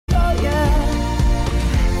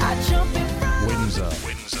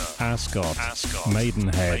Ascot,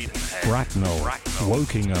 Maidenhead, Bracknell,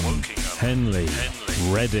 Wokingham, Henley,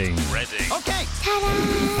 Reading. Okay.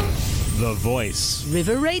 Ta-da! The voice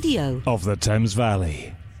River Radio of the Thames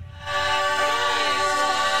Valley.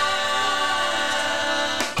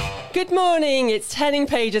 Good morning, it's Turning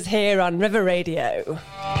Pages here on River Radio.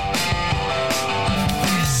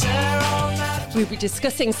 We'll be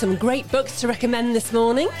discussing some great books to recommend this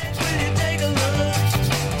morning.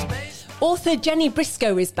 Author Jenny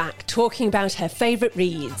Briscoe is back talking about her favourite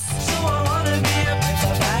reads.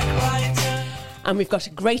 And we've got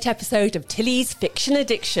a great episode of Tilly's Fiction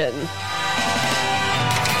Addiction.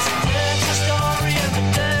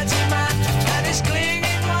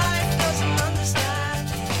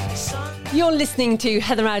 You're listening to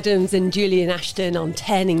Heather Adams and Julian Ashton on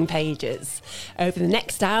Turning Pages. Over the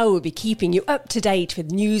next hour, we'll be keeping you up to date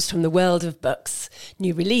with news from the world of books,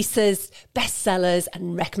 new releases, bestsellers,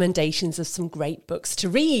 and recommendations of some great books to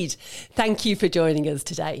read. Thank you for joining us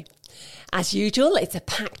today. As usual, it's a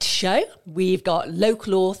packed show. We've got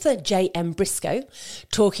local author J.M. Briscoe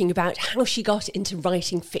talking about how she got into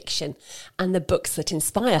writing fiction and the books that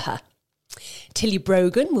inspire her. Tilly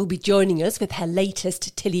Brogan will be joining us with her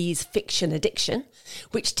latest Tilly's Fiction Addiction,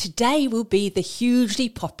 which today will be the hugely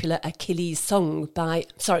popular Song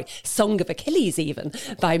of Achilles even,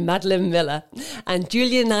 by Madeline Miller. And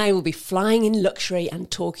Julia and I will be flying in luxury and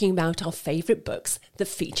talking about our favourite books that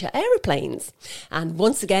feature aeroplanes. And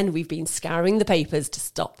once again, we've been scouring the papers to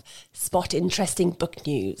spot interesting book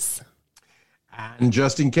news. And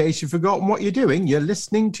just in case you've forgotten what you're doing, you're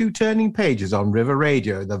listening to Turning Pages on River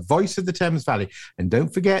Radio, the voice of the Thames Valley. And don't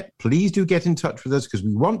forget, please do get in touch with us because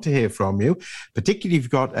we want to hear from you, particularly if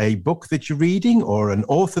you've got a book that you're reading or an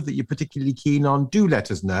author that you're particularly keen on. Do let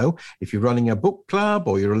us know. If you're running a book club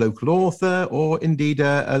or you're a local author or indeed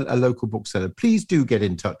a local bookseller, please do get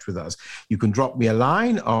in touch with us. You can drop me a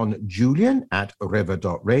line on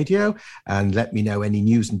julian@river.radio and let me know any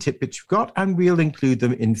news and tidbits you've got, and we'll include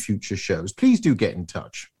them in future shows. Please do get in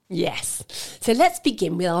touch. Yes. So let's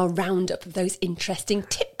begin with our roundup of those interesting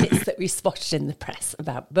tidbits that we've spotted in the press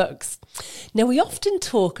about books. Now, we often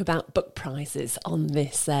talk about book prizes on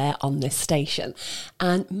this station,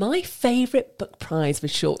 and my favourite book prize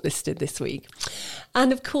was shortlisted this week.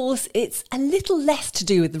 And of course, it's a little less to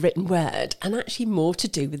do with the written word and actually more to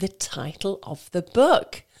do with the title of the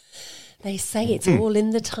book. They say it's all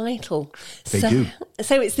in the title. They do.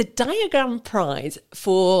 So it's the Diagram Prize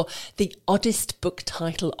for the oddest book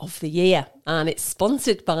title of the year. And it's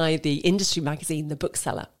sponsored by the industry magazine, The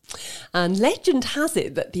Bookseller. And legend has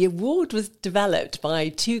it that the award was developed by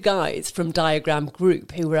two guys from Diagram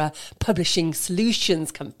Group, who were a publishing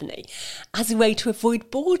solutions company, as a way to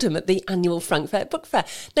avoid boredom at the annual Frankfurt Book Fair.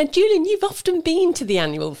 Now, Julian, you've often been to the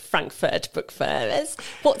annual Frankfurt Book Fair.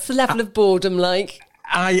 What's the level of boredom like?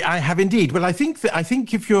 I have indeed. Well, I think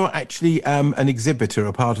if you're actually an exhibitor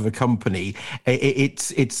or part of a company,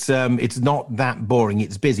 it's not that boring.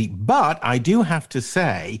 It's busy, but I do have to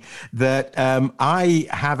say that I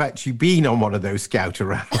have actually been on one of those scout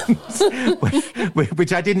arounds,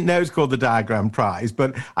 which I didn't know is called the Diagram Prize.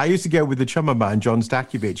 But I used to go with a chum of mine, John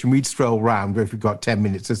Stakovich, and we'd stroll around if we've got 10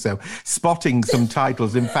 minutes or so, spotting some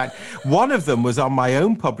titles. In fact, one of them was on my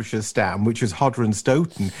own publisher's stand, which was Hodder and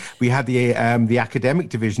Stoughton. We had the academic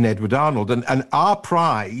division, Edward Arnold, and our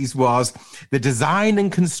prize was the design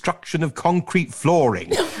and construction of concrete flooring,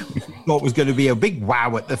 which we thought was going to be a big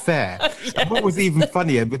wow at the fair. Yes. And what was even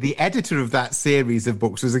funnier, but the editor of that series of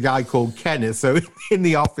books was a guy called Kenneth. So in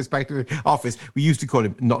the office, back to the office, we used to call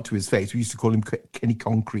him, not to his face, we used to call him Kenny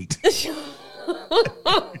Concrete.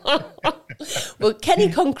 Well,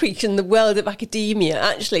 Kenny Concrete in the world of academia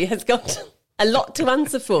actually has got a lot to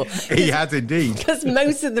answer for. He has indeed. Because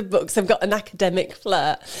most of the books have got an academic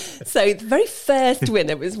flair. So the very first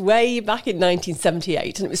winner was way back in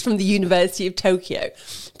 1978, and it was from the University of Tokyo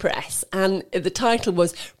Press. And the title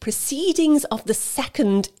was Proceedings of the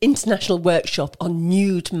Second International Workshop on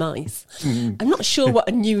Nude Mice. I'm not sure what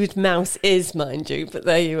a nude mouse is, mind you, but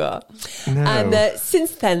there you are. No. And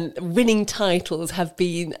since then, winning titles have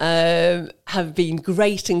been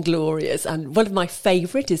great and glorious. And one of my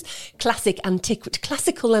favourite is Classical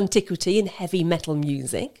Antiquity in Heavy Metal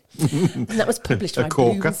Music. And that was published by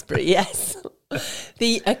Bloomsbury, yes.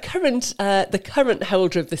 The current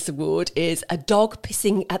holder of this award is A Dog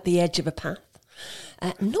Pissing at the Edge of a Path.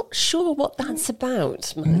 Not sure what that's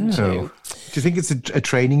about, mind you. Do you think it's a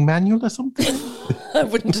training manual or something? I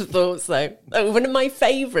wouldn't have thought so. One of my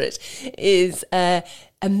favourite is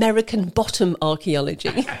American Bottom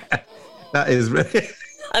Archaeology. That is really...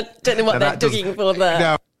 I don't know what they're digging for there.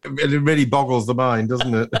 No, it really boggles the mind,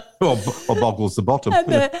 doesn't it? or boggles the bottom.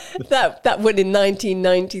 And that won in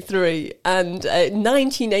 1993. And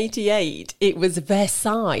 1988, it was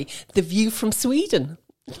Versailles, The View from Sweden.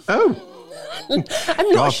 Oh. I'm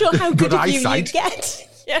not sure how good a view you eyesight.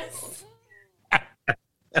 get. Yes.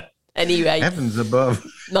 Anyway. Heavens above.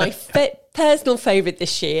 My personal favourite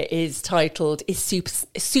this year is titled Is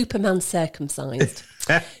Superman Circumcised?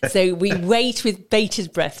 So we wait with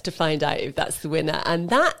bated breath to find out if that's the winner. And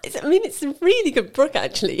it's a really good book,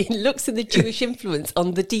 actually. It looks at the Jewish influence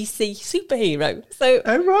on the DC superhero. So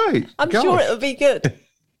Oh, right. I'm sure it'll be good.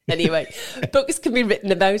 Anyway, books can be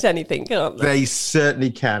written about anything, can't they? They certainly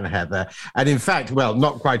can, Heather. And in fact, well,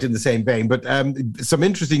 not quite in the same vein, but some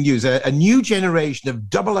interesting news. A new generation of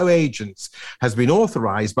 00 agents has been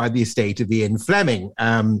authorised by the estate of Ian Fleming,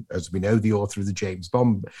 as we know, the author of the James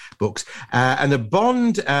Bond books. And a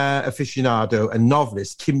Bond aficionado and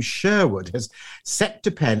novelist, Kim Sherwood, has set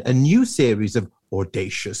to pen a new series of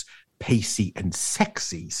audacious, pacey and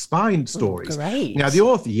sexy spy stories. Great. Now, the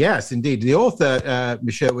author, yes, indeed. The author,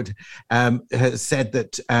 Miss Sherwood, has said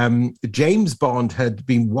that James Bond had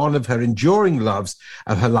been one of her enduring loves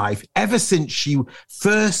of her life ever since she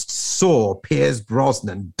first saw Pierce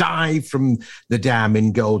Brosnan dive from the dam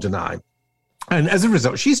in GoldenEye. And as a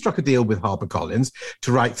result, she struck a deal with HarperCollins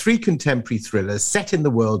to write 3 contemporary thrillers set in the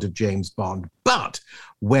world of James Bond, but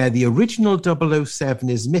where the original 007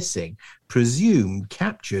 is missing, presumed,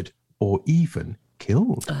 captured, or even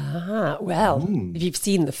killed. Well, if you've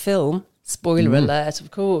seen the film, spoiler alert, of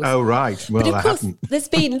course. Oh, right. Well, but of course, haven't. there's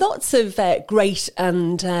been lots of great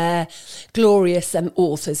and glorious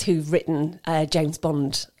authors who've written James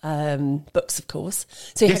Bond books, of course.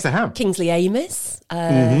 So you Yes, they have. Kingsley Amis,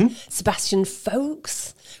 Sebastian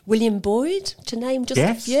Faulks, William Boyd, to name just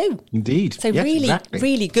a few. Indeed. So Yes, really, exactly.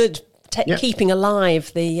 really good Yep. keeping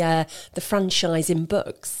alive the franchise in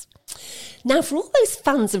books. Now, for all those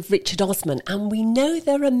fans of Richard Osman, and we know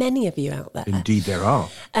there are many of you out there, Indeed, there are.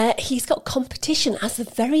 he's got competition as the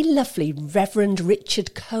very lovely Reverend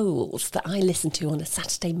Richard Coles that I listen to on a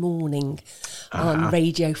Saturday morning on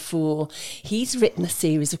Radio 4. He's written a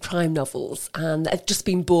series of crime novels and have just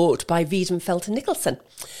been bought by Wiedenfelter Nicholson.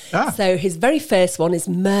 So his very first one is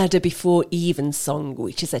Murder Before Evensong,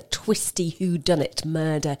 which is a twisty whodunit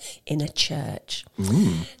murder in a church.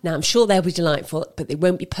 Now, I'm sure they'll be delightful, but they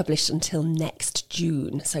won't be published until next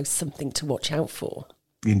June, so something to watch out for.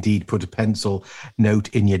 Indeed, put a pencil note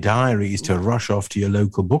in your diaries to rush off to your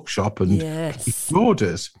local bookshop and Yes.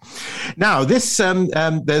 orders. Now, there's the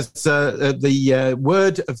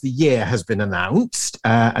word of the year has been announced,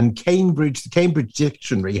 and the Cambridge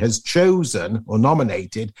Dictionary has chosen or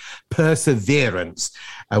nominated perseverance,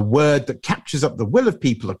 a word that captures up the will of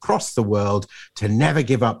people across the world to never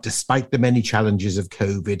give up despite the many challenges of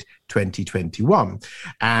COVID 2021.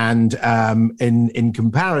 And in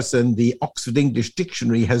comparison, the Oxford English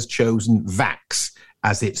Dictionary has chosen vax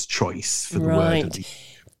as its choice for the word of the year.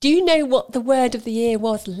 Do you know what the word of the year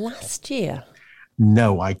was last year?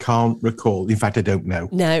 No, I can't recall. In fact, I don't know.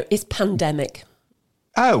 No, it's pandemic.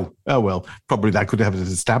 Oh, well, probably I could have had a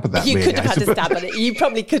stab at that. You really, could have had a stab at it. You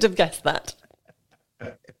probably could have guessed that.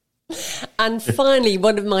 And finally,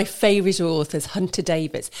 one of my favourite authors, Hunter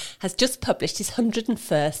Davies, has just published his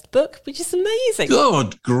 101st book, which is amazing.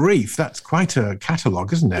 Good grief, that's quite a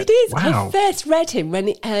catalogue, isn't it? It is. Wow. I first read him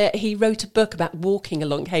when he wrote a book about walking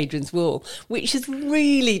along Hadrian's Wall, which is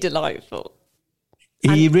really delightful.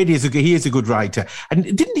 He really is he is a good writer. And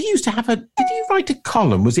did he write a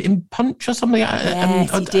column? Was it in Punch or something? Yes,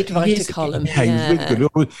 he did write a column. Yeah, he was really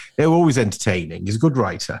good. They were always entertaining. He's a good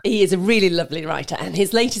writer. He is a really lovely writer, and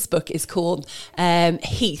his latest book is called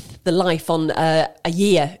Heath, the life on a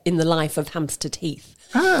year in the life of Hampstead Heath.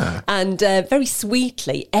 And very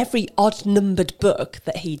sweetly, every odd-numbered book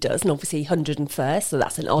that he does, and obviously 101st, so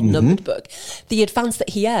that's an odd-numbered book, the advance that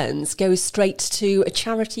he earns goes straight to a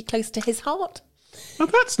charity close to his heart. Oh,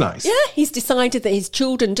 that's nice. Yeah, he's decided that his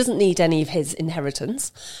children doesn't need any of his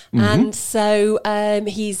inheritance. And so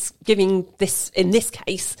he's giving this, in this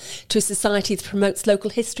case, to a society that promotes local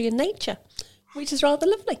history and nature, which is rather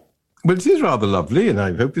lovely. Well, it is rather lovely, and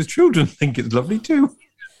I hope his children think it's lovely too.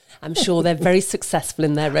 I'm sure they're very successful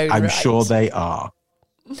in their own right. I'm sure they are.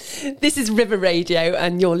 This is River Radio,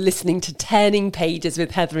 and you're listening to Turning Pages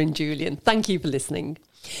with Heather and Julian. Thank you for listening.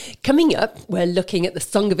 Coming up, we're looking at the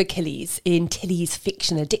Song of Achilles in Tilly's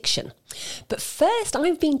Fiction Addiction. But first,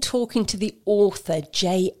 I've been talking to the author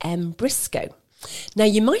J.M. Briscoe. Now,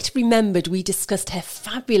 you might have remembered we discussed her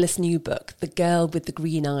fabulous new book, The Girl with the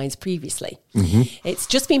Green Eyes, previously. It's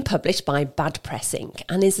just been published by Bad Press Inc.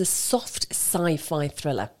 and is a soft sci-fi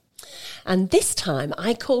thriller. And this time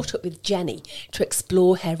I caught up with Jenny to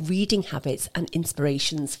explore her reading habits and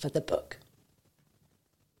inspirations for the book.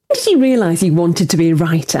 When did you realise you wanted to be a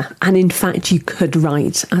writer and in fact you could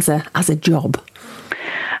write as a job?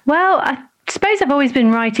 Well, I suppose I've always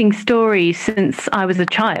been writing stories since I was a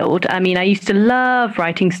child. I mean, I used to love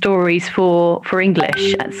writing stories for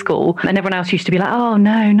English at school, and everyone else used to be like, oh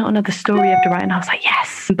no, not another story you have to write. And I was like,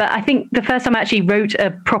 yes. But I think the first time I actually wrote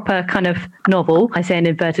a proper kind of novel, I say in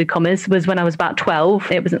inverted commas, was when I was about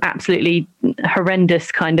 12. It was an absolutely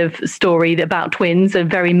horrendous kind of story about twins, and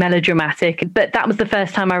very melodramatic. But that was the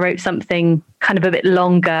first time I wrote something kind of a bit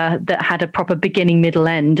longer that had a proper beginning, middle,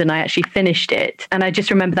 end, and I actually finished it. And I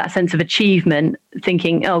just remember that sense of achievement,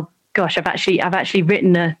 thinking, oh gosh, I've actually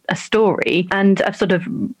written a story, and I've sort of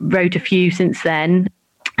wrote a few since then.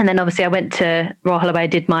 And then obviously I went to Royal Holloway, I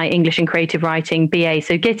did my English and Creative Writing BA.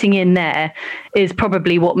 So getting in there is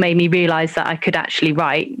probably what made me realise that I could actually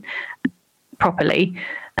write properly.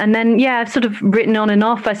 And then, yeah, I've sort of written on and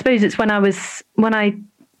off. I suppose it's when I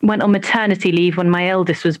went on maternity leave when my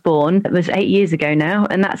eldest was born. It was 8 years ago now.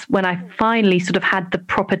 And that's when I finally sort of had the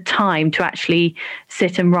proper time to actually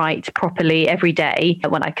sit and write properly every day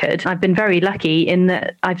when I could. I've been very lucky in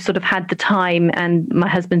that I've sort of had the time, and my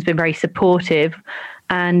husband's been very supportive.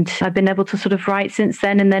 And I've been able to sort of write since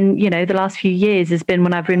then. And then, the last few years has been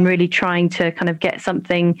when I've been really trying to kind of get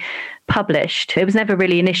something published. It was never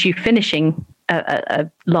really an issue finishing a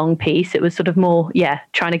long piece. It was sort of more,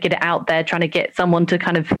 trying to get it out there, trying to get someone to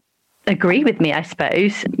kind of agree with me, I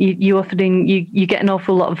suppose. You often you get an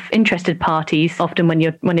awful lot of interested parties often when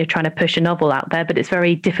you're trying to push a novel out there, but it's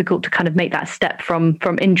very difficult to kind of make that step from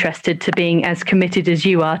interested to being as committed as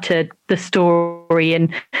you are to the story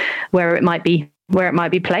and where it might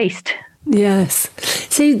be placed. Yes.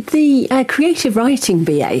 So the creative writing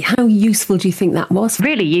BA, how useful do you think that was?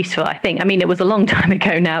 Really useful, I think. I mean, it was a long time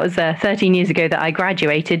ago now. It was 13 years ago that I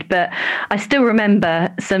graduated, but I still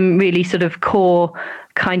remember some really sort of core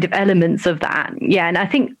kind of elements of that. Yeah, and I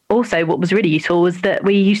think also what was really useful was that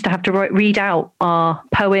we used to have to read out our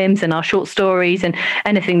poems and our short stories and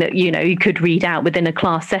anything that, you could read out within a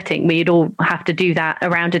class setting. We'd all have to do that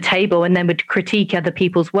around a table and then would critique other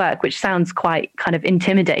people's work, which sounds quite kind of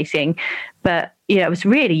intimidating. But it was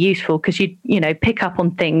really useful because you pick up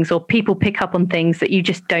on things, or people pick up on things that you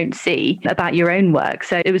just don't see about your own work.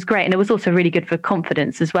 So it was great. And it was also really good for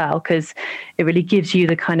confidence as well, because it really gives you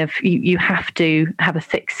the kind of, you have to have a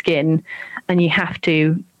thick skin, and you have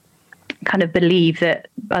to kind of believe that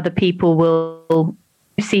other people will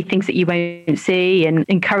see things that you won't see and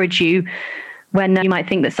encourage you when you might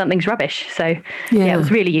think that something's rubbish. So yeah, it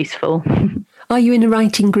was really useful. Are you in a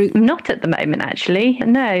writing group? Not at the moment, actually.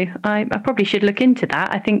 No, I probably should look into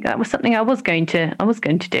that. I think that was something I was going to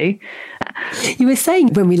do. You were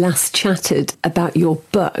saying when we last chatted about your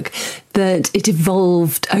book that it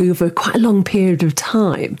evolved over quite a long period of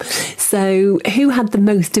time. So who had the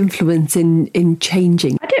most influence in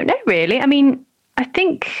changing? I don't know, really. I mean, I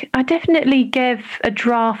think I definitely gave a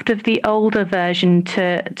draft of the older version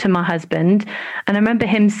to my husband. And I remember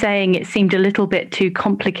him saying it seemed a little bit too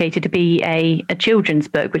complicated to be a children's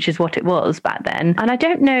book, which is what it was back then. And I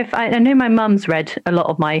don't know if I know my mum's read a lot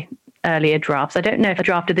of my earlier drafts. I don't know if I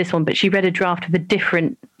drafted this one, but she read a draft of a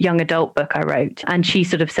different young adult book I wrote. And she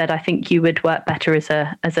sort of said, I think you would work better as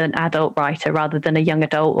an adult writer rather than a young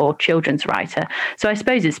adult or children's writer. So I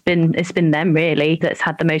suppose it's been them really that's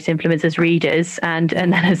had the most influence as readers. And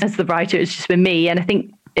then as the writer, it's just been me. And I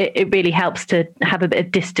think it really helps to have a bit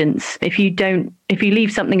of distance. If you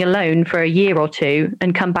leave something alone for a year or two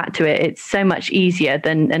and come back to it, it's so much easier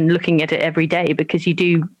than looking at it every day, because you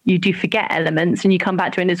do forget elements and you come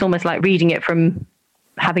back to it and it's almost like reading it from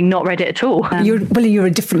having not read it at all. You're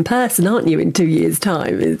a different person, aren't you, in 2 years'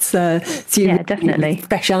 time? Yeah, definitely.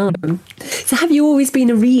 Fresh arm. So have you always been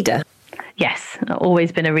a reader? Yes, I've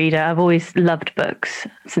always been a reader. I've always loved books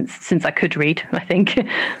since I could read, I think.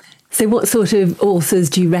 So what sort of authors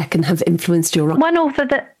do you reckon have influenced your writing? One author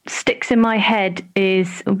that sticks in my head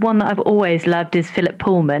is one that I've always loved is Philip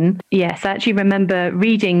Pullman. Yes, I actually remember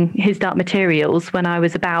reading his Dark Materials when I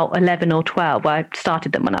was about 11 or 12. I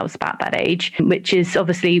started them when I was about that age, which is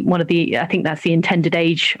obviously I think that's the intended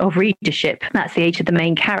age of readership. That's the age of the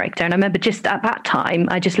main character. And I remember just at that time,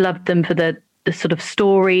 I just loved them for the sort of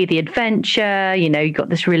story, the adventure. You got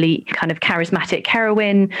this really kind of charismatic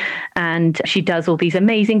heroine and she does all these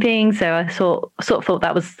amazing things. So I sort of thought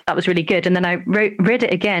that was really good. And then I read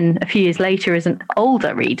it again a few years later as an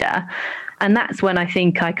older reader. And that's when I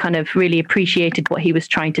think I kind of really appreciated what he was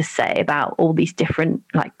trying to say about all these different,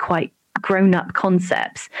 like, quite grown-up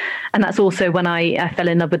concepts. And that's also when I fell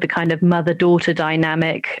in love with the kind of mother-daughter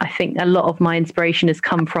dynamic. I think a lot of my inspiration has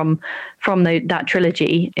come from that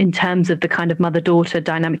trilogy in terms of the kind of mother-daughter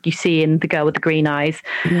dynamic you see in The Girl with the Green Eyes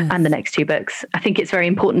and the next two books. I think it's very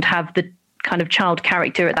important to have the kind of child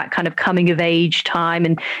character at that kind of coming of age time,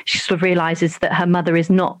 and she sort of realizes that her mother is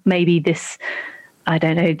not maybe this, I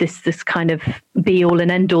don't know, this kind of be all and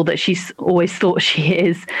end all that she's always thought she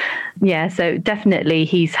is. Yeah, so definitely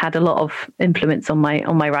he's had a lot of influence on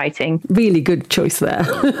my writing. Really good choice there.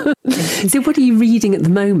 So what are you reading at the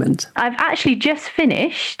moment? I've actually just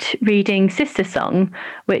finished reading Sister Song,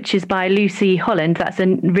 which is by Lucy Holland. That's a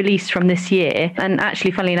release from this year. And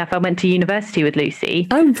actually, funnily enough, I went to university with Lucy.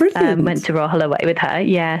 Oh, brilliant. Went to Royal Holloway with her.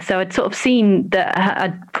 Yeah, so I'd sort of seen that,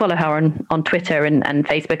 I'd follow her on Twitter and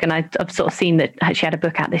Facebook, and I've sort of seen that she had a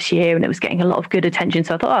book out this year and it was getting a lot of good attention.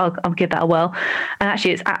 So I thought, I'll give that a whirl. And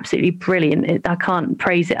actually, it's absolutely brilliant. I can't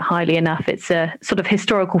praise it highly enough. It's a sort of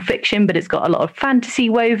historical fiction, but it's got a lot of fantasy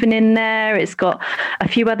woven in there. It's got a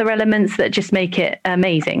few other elements that just make it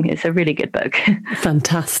amazing. It's a really good book.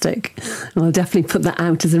 Fantastic. I'll definitely put that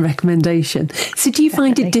out as a recommendation. So do you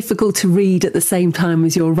find it difficult to read at the same time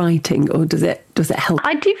as you're writing, or does it help?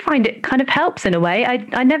 I do find it kind of helps in a way. I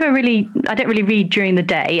don't really read during the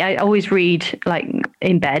day. I always read like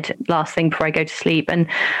in bed, last thing before I go to sleep. And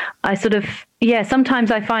I sort of,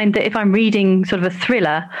 sometimes I find that if I'm reading sort of a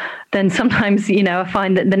thriller, then sometimes, I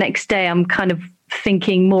find that the next day I'm kind of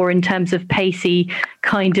thinking more in terms of pacey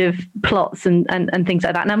kind of plots and things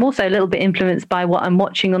like that. And I'm also a little bit influenced by what I'm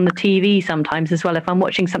watching on the TV sometimes as well. If I'm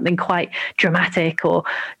watching something quite dramatic or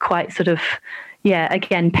quite sort of,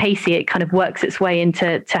 again, pacey, it kind of works its way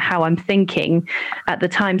into how I'm thinking at the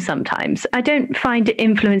time sometimes. I don't find it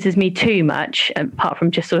influences me too much, apart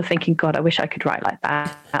from just sort of thinking, God, I wish I could write like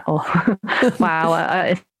that. Or, wow,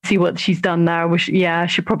 I see what she's done there. I wish, I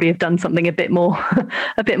should probably have done something a bit more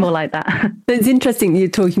like that. It's interesting you're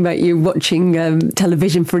talking about you watching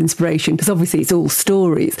television for inspiration, because obviously it's all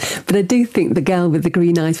stories. But I do think The Girl with the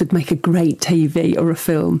Green Eyes would make a great TV or a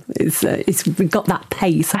film. It's got that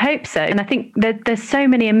pace. I hope so. And I think there's so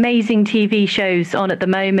many amazing TV shows on at the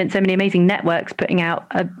moment, so many amazing networks putting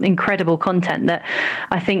out incredible content that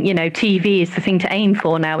I think, TV is the thing to aim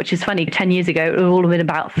for now, which is funny. 10 years ago, it would all have been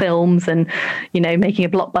about films and, making a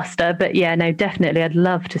blockbuster. But definitely, I'd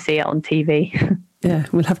love to see it on TV. Yeah,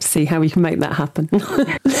 we'll have to see how we can make that happen.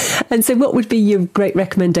 And so what would be your great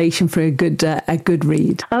recommendation for a good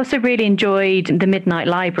read? I also really enjoyed The Midnight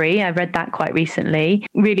Library. I read that quite recently.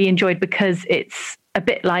 Really enjoyed because it's a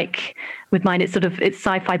bit like with mine, it's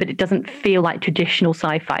sci-fi, but it doesn't feel like traditional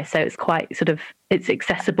sci-fi. So it's quite it's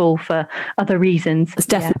accessible for other reasons. It's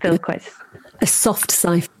definitely quite a soft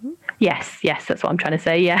sci-fi. Yes, that's what I'm trying to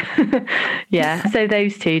say. Yeah. So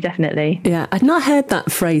those two, definitely. Yeah, I'd not heard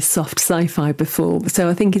that phrase soft sci-fi before. So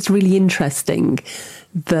I think it's really interesting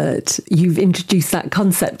that you've introduced that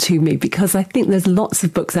concept to me, because I think there's lots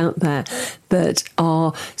of books out there that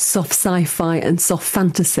are soft sci-fi and soft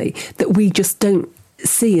fantasy that we just don't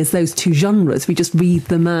see as those two genres. We just read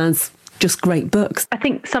them as just great books. I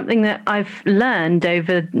think something that I've learned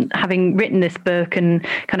over having written this book and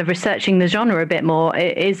kind of researching the genre a bit more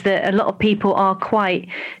is that a lot of people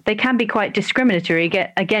they can be quite discriminatory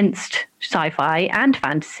against sci-fi and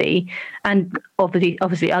fantasy and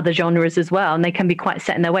obviously other genres as well. And they can be quite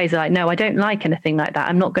set in their ways. They're like, no, I don't like anything like that.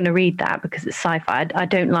 I'm not going to read that because it's sci-fi. I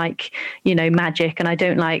don't like, magic, and I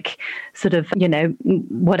don't like sort of,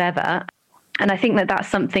 whatever. And I think that that's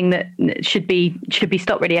something that should be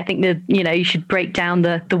stopped, really. I think that, you should break down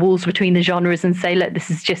the walls between the genres and say, look,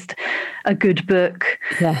 this is just a good book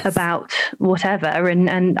about whatever.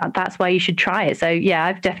 And that's why you should try it. So,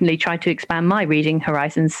 I've definitely tried to expand my reading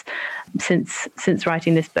horizons since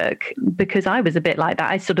writing this book, because I was a bit like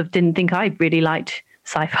that. I sort of didn't think I really liked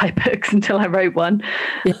sci-fi books until I wrote one.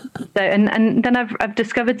 Yeah. So, and then I've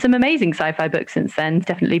discovered some amazing sci-fi books since then.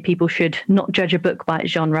 Definitely people should not judge a book by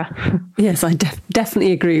its genre. Yes, I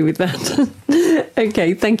definitely agree with that.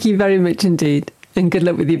 Okay, thank you very much indeed. And good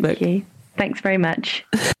luck with your book. Thank you. Thanks very much.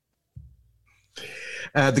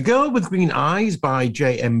 The Girl with Green Eyes by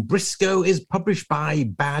J.M. Briscoe is published by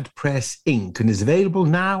Bad Press Inc. and is available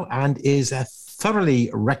now and is a thoroughly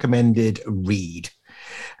recommended read.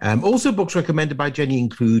 Also, books recommended by Jenny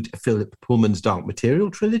include Philip Pullman's Dark Material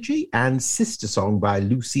trilogy and Sister Song by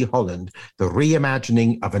Lucy Holland, the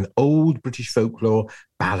reimagining of an old British folklore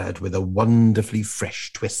ballad with a wonderfully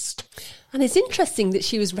fresh twist. And it's interesting that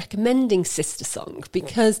she was recommending Sister Song,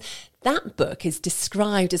 because that book is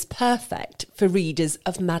described as perfect for readers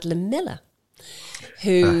of Madeline Miller.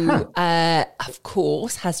 who, of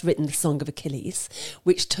course, has written the Song of Achilles,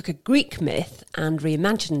 which took a Greek myth and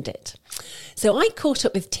reimagined it. So I caught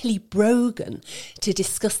up with Tilly Brogan to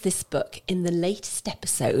discuss this book in the latest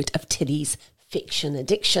episode of Tilly's Fiction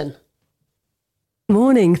Addiction.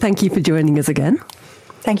 Morning. Thank you for joining us again.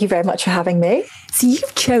 Thank you very much for having me. So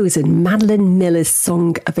you've chosen Madeline Miller's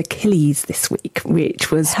Song of Achilles this week,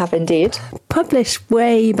 which was Have indeed. published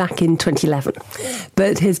way back in 2011,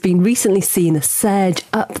 but has been recently seen a surge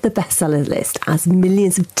up the bestseller list as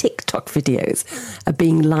millions of TikTok videos are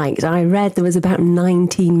being liked. I read there was about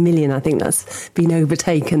 19 million. I think that's been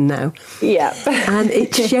overtaken now. Yeah. And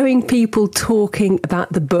it's showing people talking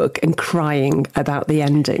about the book and crying about the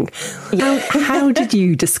ending. How did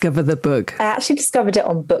you discover the book? I actually discovered it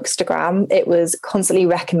on Bookstagram. It was constantly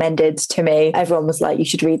recommended to me. Everyone was like, you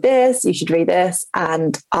should read this, you should read this.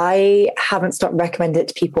 And I haven't stopped recommending it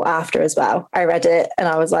to people after as well. I read it and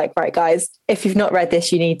I was like, right, guys, if you've not read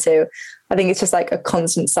this, you need to. I think it's just like a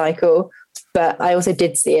constant cycle. But I also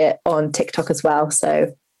did see it on TikTok as well.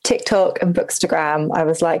 So TikTok and Bookstagram, I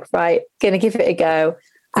was like, right, going to give it a go.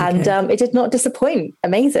 And it did not disappoint.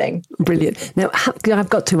 Amazing. Brilliant. Now, I've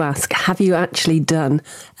got to ask, have you actually done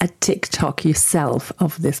a TikTok yourself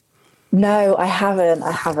of this? No, I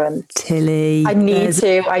haven't. Tilly. I need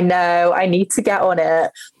to. I know. I need to get on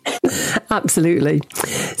it. Absolutely.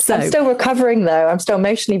 So I'm still recovering, though. I'm still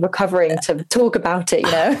emotionally recovering to talk about it,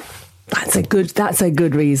 you know? That's a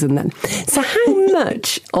good reason then. So how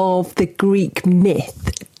much of the Greek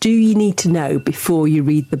myth do you need to know before you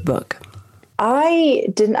read the book? I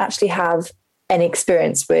didn't actually have any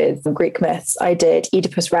experience with Greek myths. I did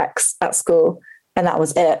Oedipus Rex at school, and that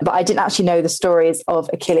was it. But I didn't actually know the stories of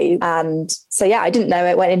Achilles. And so, I didn't know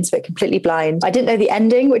it, went into it completely blind. I didn't know the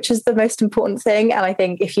ending, which is the most important thing. And I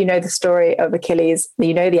think if you know the story of Achilles,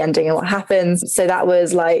 you know the ending and what happens. So that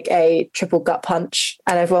was like a triple gut punch.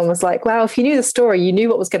 And everyone was like, well, if you knew the story, you knew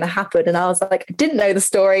what was going to happen. And I was like, I didn't know the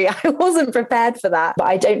story. I wasn't prepared for that. But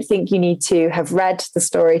I don't think you need to have read the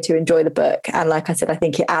story to enjoy the book. And like I said, I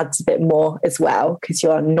think it adds a bit more as well, because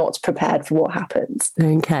you are not prepared for what happens.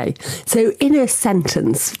 Okay. So in a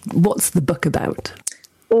sentence, what's the book about?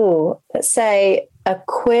 Oh, let's say a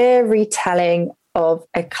queer retelling of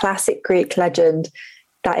a classic Greek legend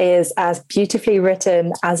that is as beautifully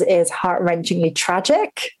written as it is heart-wrenchingly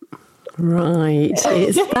tragic. Right.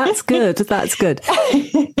 That's good. That's good.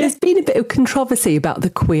 There's been a bit of controversy about the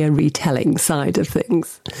queer retelling side of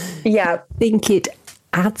things. Yeah. I think it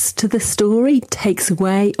adds to the story, takes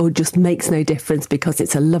away, or just makes no difference because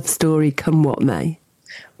it's a love story, come what may?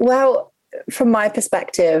 Well, from my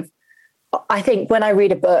perspective, I think when I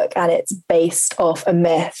read a book and it's based off a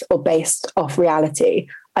myth or based off reality,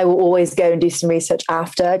 I will always go and do some research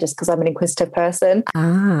after, just because I'm an inquisitive person.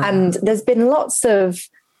 And there's been lots of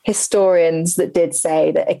historians that did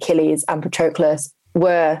say that Achilles and Patroclus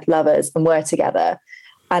were lovers and were together.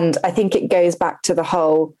 And I think it goes back to the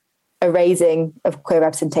whole erasing of queer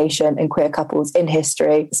representation and queer couples in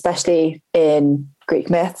history, especially in Greek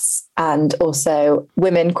myths, and also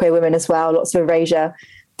queer women as well, lots of erasure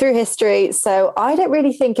through history. So I don't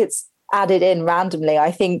really think it's added in randomly. I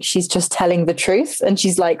think she's just telling the truth. And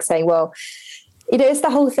she's like saying, well, it's the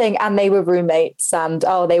whole thing. And they were roommates and,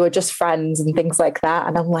 they were just friends and things like that.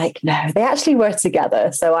 And I'm like, no, they actually were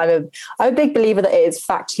together. So I'm a big believer that it is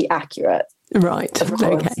factually accurate. Right. Of course.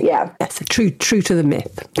 Okay. Yeah. Yes. True to the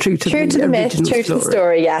myth. True to the myth. True to the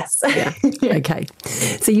story. Yes. Yeah. Okay.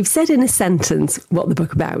 So you've said in a sentence what the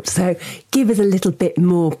book about. So give us a little bit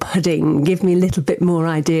more pudding. Give me a little bit more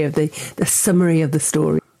idea of the summary of the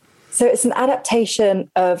story. So it's an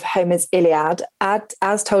adaptation of Homer's Iliad,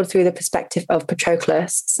 as told through the perspective of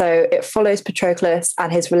Patroclus. So it follows Patroclus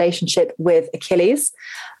and his relationship with Achilles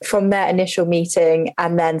from their initial meeting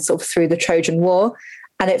and then sort of through the Trojan War.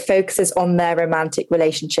 And it focuses on their romantic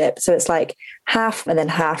relationship. So it's like half and then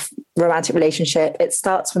half romantic relationship. It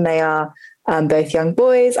starts when they are both young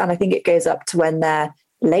boys. And I think it goes up to when they're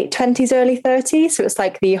late 20s, early 30s. So it's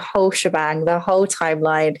like the whole shebang, the whole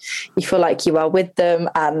timeline. You feel like you are with them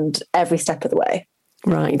and every step of the way.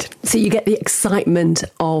 Right. So you get the excitement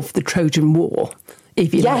of the Trojan War.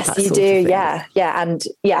 If you yes, you do. Yeah. And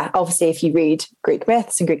obviously, if you read Greek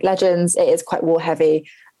myths and Greek legends, it is quite war heavy.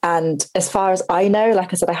 And as far as I know,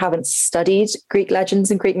 like I said, I haven't studied Greek legends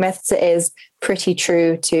and Greek myths. It is pretty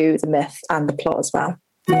true to the myth and the plot as well.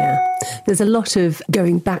 Yeah, there's a lot of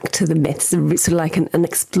going back to the myths, sort of like and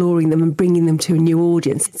exploring them and bringing them to a new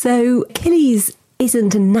audience. So Achilles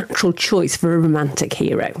isn't a natural choice for a romantic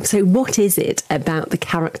hero. So what is it about the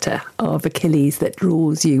character of Achilles that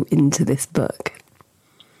draws you into this book?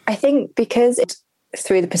 I think because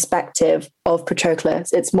through the perspective of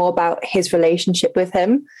Patroclus. It's more about his relationship with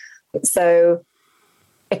him. So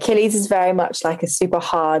Achilles is very much like a super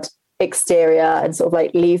hard exterior and sort of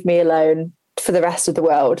like leave me alone for the rest of the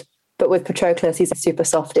world. But with Patroclus, he's a super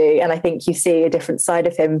softy. And I think you see a different side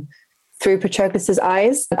of him through Patroclus's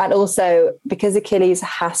eyes. And also because Achilles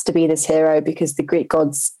has to be this hero because the Greek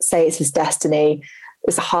gods say it's his destiny,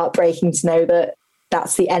 it's heartbreaking to know that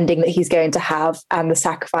that's the ending that he's going to have and the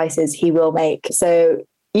sacrifices he will make. So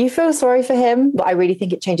you feel sorry for him, but I really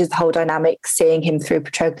think it changes the whole dynamic seeing him through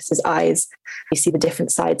Patroclus's eyes. You see the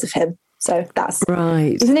different sides of him. So that's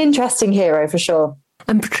right. He's an interesting hero for sure.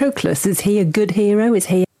 And Patroclus, is he a good hero? Is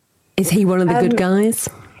he one of the good guys?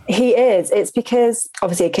 He is. It's because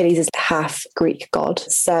obviously Achilles is half Greek god.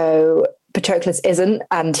 So Patroclus isn't,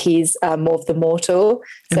 and he's more of the mortal.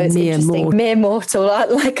 So it's interesting. Mere mortal,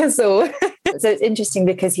 like us all. So it's interesting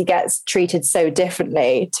because he gets treated so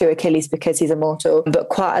differently to Achilles because he's immortal. But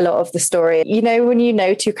quite a lot of the story, when you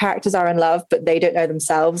know two characters are in love, but they don't know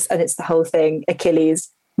themselves, and it's the whole thing, Achilles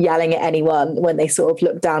yelling at anyone when they sort of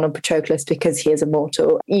look down on Patroclus because he is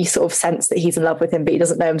immortal. You sort of sense that he's in love with him, but he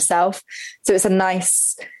doesn't know himself. So it's a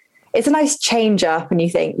nice change up, and you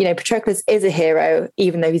think, Patroclus is a hero,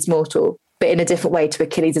 even though he's mortal, but in a different way to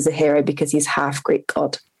Achilles as a hero because he's half Greek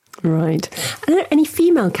god. Right. Are there any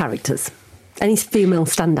female characters? Any female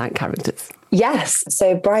standout characters? Yes.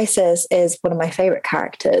 So Briseis is one of my favourite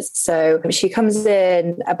characters. So she comes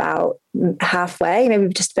in about halfway, maybe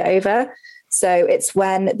just a bit over. So it's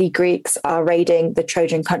when the Greeks are raiding the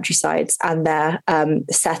Trojan countrysides and they're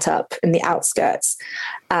set up in the outskirts.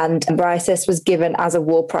 And Briseis was given as a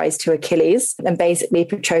war prize to Achilles. And basically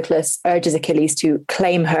Patroclus urges Achilles to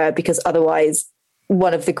claim her because otherwise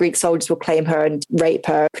one of the Greek soldiers will claim her and rape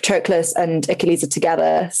her. Patroclus and Achilles are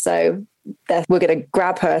together. So we're going to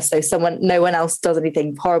grab her so no one else does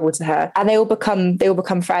anything horrible to her. And they all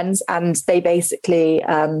become friends. And they basically,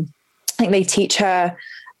 I think they teach her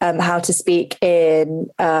how to speak in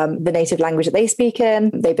the native language that they speak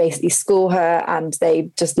in. They basically school her and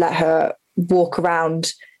they just let her walk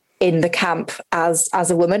around in the camp as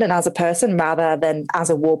a woman and as a person rather than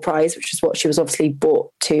as a war prize, which is what she was obviously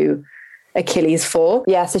brought to Achilles for.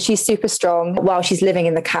 Yeah, so she's super strong while she's living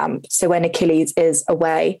in the camp. So when Achilles is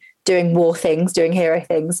away doing war things, doing hero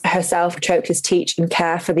things, herself, Patroclus teach and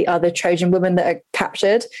care for the other Trojan women that are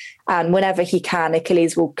captured. And whenever he can,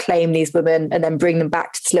 Achilles will claim these women and then bring them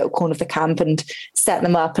back to this little corner of the camp and set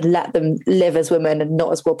them up and let them live as women and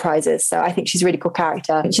not as war prizes. So I think she's a really cool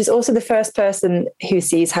character. And she's also the first person who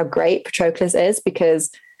sees how great Patroclus is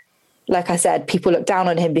because, like I said, people look down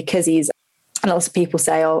on him because and also people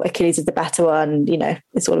say, oh, Achilles is the better one,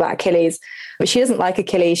 it's all about Achilles. But she doesn't like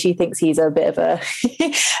Achilles. She thinks he's a bit of a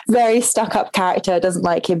very stuck-up character, doesn't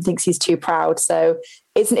like him, thinks he's too proud. So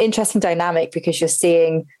it's an interesting dynamic because you're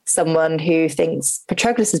seeing someone who thinks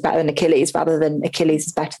Patroclus is better than Achilles rather than Achilles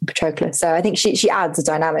is better than Patroclus. So I think she adds a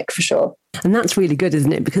dynamic for sure. And that's really good,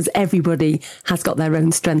 isn't it? Because everybody has got their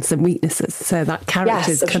own strengths and weaknesses. So that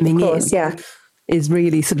character's coming in. Yeah. Is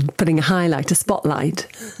really sort of putting a spotlight.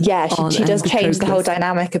 Yeah, she does change the whole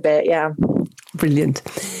dynamic a bit, yeah. Brilliant.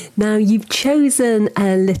 Now, you've chosen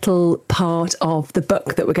a little part of the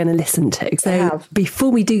book that we're going to listen to. So before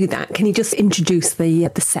we do that, can you just introduce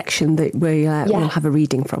the section that we'll have a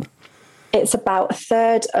reading from? It's about a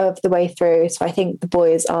third of the way through. So I think the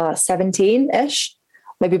boys are 17-ish.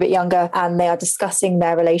 Maybe a bit younger, and they are discussing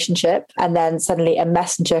their relationship. And then suddenly a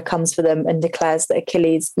messenger comes for them and declares that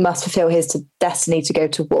Achilles must fulfill his destiny to go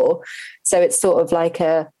to war. So it's sort of like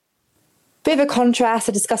a bit of a contrast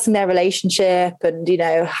of discussing their relationship and,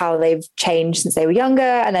 how they've changed since they were younger.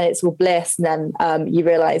 And then it's all bliss. And then you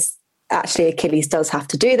realize actually Achilles does have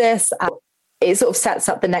to do this. And it sort of sets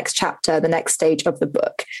up the next chapter, the next stage of the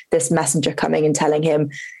book, this messenger coming and telling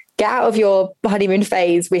him, get out of your honeymoon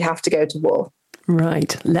phase. We have to go to war.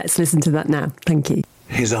 Right, let's listen to that now. Thank you.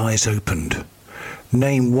 His eyes opened.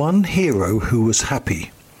 Name one hero who was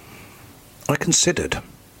happy. I considered.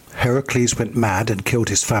 Heracles went mad and killed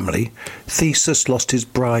his family. Theseus lost his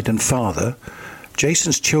bride and father.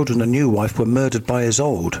 Jason's children and new wife were murdered by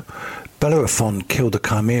Isolde. Bellerophon killed a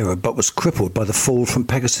chimera but was crippled by the fall from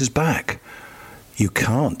Pegasus' back. You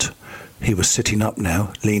can't. He was sitting up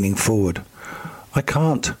now, leaning forward. I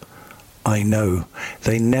can't. I know.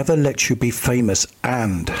 They never let you be famous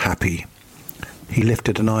and happy. He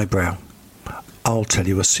lifted an eyebrow. I'll tell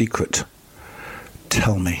you a secret.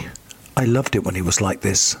 Tell me. I loved it when he was like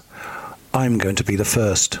this. I'm going to be the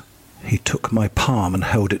first. He took my palm and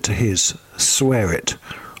held it to his. Swear it.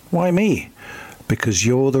 Why me? Because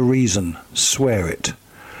you're the reason. Swear it.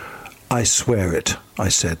 I swear it, I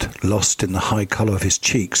said, lost in the high colour of his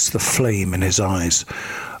cheeks, the flame in his eyes.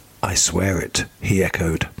 I swear it, he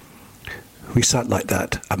echoed. We sat like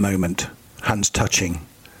that a moment, hands touching.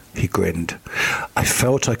 He grinned. I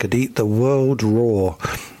felt I could eat the world raw.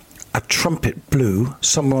 A trumpet blew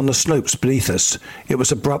somewhere on the slopes beneath us. It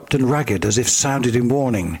was abrupt and ragged, as if sounded in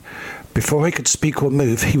warning. Before I could speak or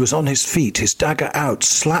move, he was on his feet, his dagger out,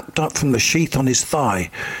 slapped up from the sheath on his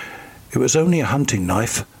thigh. It was only a hunting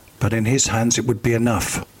knife, but in his hands it would be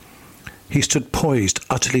enough. He stood poised,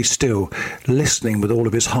 utterly still, listening with all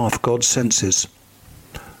of his half-god senses.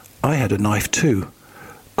 I had a knife too.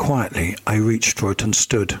 Quietly, I reached for it and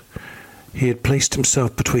stood. He had placed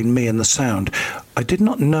himself between me and the sound. I did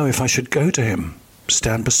not know if I should go to him,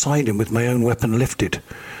 stand beside him with my own weapon lifted.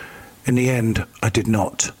 In the end, I did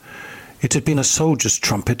not. It had been a soldier's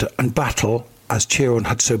trumpet, and battle, as Chiron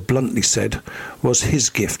had so bluntly said, was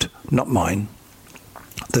his gift, not mine.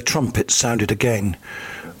 The trumpet sounded again.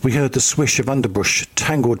 We heard the swish of underbrush,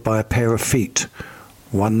 tangled by a pair of feet.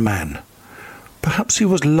 One man. Perhaps he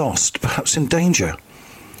was lost, perhaps in danger.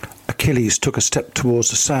 Achilles took a step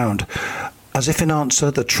towards the sound. As if in answer,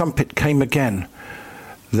 the trumpet came again.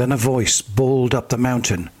 Then a voice bawled up the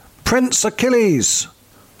mountain. "Prince Achilles!"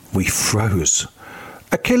 We froze.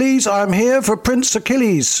 "Achilles, I am here for Prince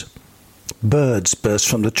Achilles!" Birds burst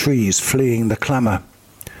from the trees, fleeing the clamour.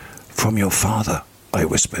 "From your father," I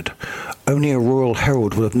whispered. Only a royal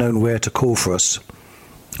herald would have known where to call for us.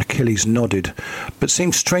 Achilles nodded, but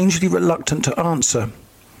seemed strangely reluctant to answer.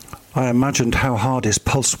 I imagined how hard his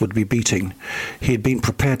pulse would be beating. He had been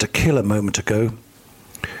prepared to kill a moment ago.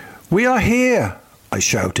 "We are here!" I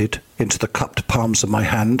shouted into the cupped palms of my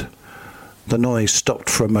hand. The noise stopped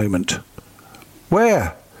for a moment.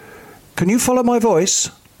 "Where? Can you follow my voice?"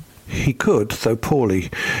 He could, though poorly.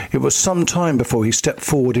 It was some time before he stepped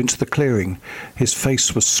forward into the clearing. His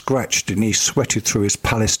face was scratched and he sweated through his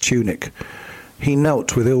palace tunic. He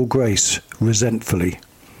knelt with ill grace, resentfully.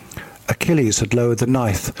 Achilles had lowered the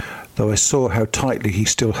knife, though I saw how tightly he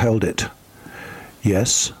still held it.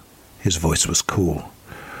 "Yes?" His voice was cool.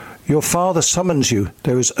 "Your father summons you.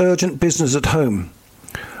 There is urgent business at home."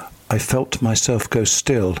 I felt myself go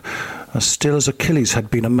still as Achilles had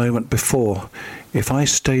been a moment before. If I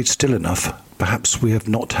stayed still enough, perhaps we have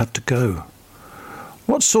not had to go.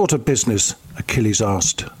 "What sort of business?" Achilles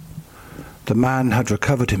asked. The man had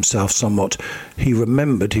recovered himself somewhat. He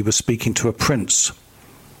remembered he was speaking to a prince.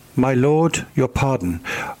 "My lord, your pardon.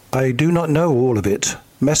 I do not know all of it.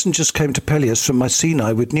 Messengers came to Peleus from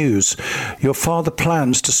Mycenae with news. Your father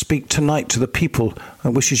plans to speak tonight to the people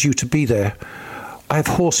and wishes you to be there. I have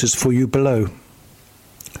horses for you below."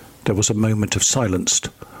 There was a moment of silence.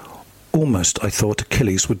 Almost I thought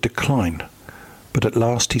Achilles would decline. But at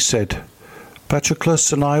last he said,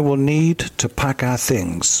 "Patroclus and I will need to pack our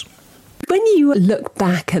things." When you look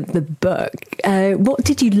back at the book, what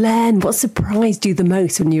did you learn? What surprised you the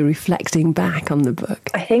most when you're reflecting back on the book?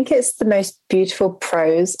 I think it's the most beautiful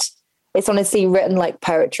prose. It's honestly written like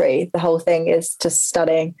poetry. The whole thing is just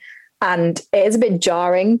stunning. And it is a bit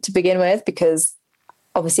jarring to begin with, because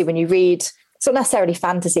obviously when you read, it's not necessarily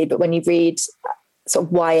fantasy, but when you read sort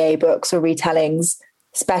of YA books or retellings,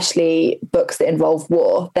 especially books that involve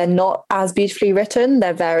war, they're not as beautifully written.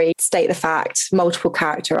 They're very state the fact, multiple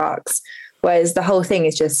character arcs, whereas the whole thing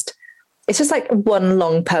is just, it's just like one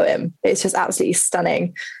long poem. It's just absolutely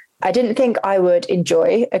stunning. I didn't think I would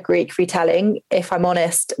enjoy a Greek retelling. If I'm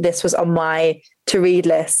honest, this was on my to-read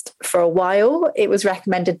list for a while. It was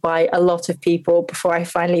recommended by a lot of people before I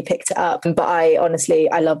finally picked it up. But I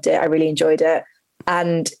loved it. I really enjoyed it.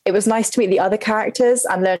 And it was nice to meet the other characters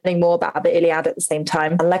and learning more about the Iliad at the same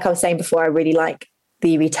time. And like I was saying before, I really like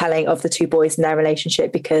the retelling of the two boys and their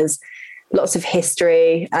relationship, because lots of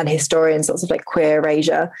history and historians, lots of like queer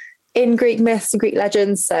erasure in Greek myths and Greek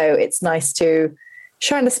legends. So it's nice to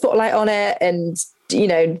shine the spotlight on it and, you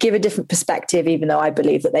know, give a different perspective, even though I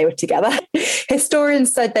believe that they were together.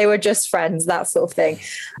 Historians said they were just friends, that sort of thing.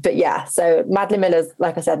 But yeah, so Madeline Miller's,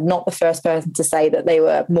 like I said, not the first person to say that they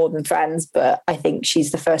were more than friends, but I think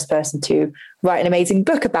she's the first person to write an amazing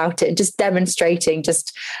book about it, just demonstrating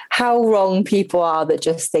just how wrong people are that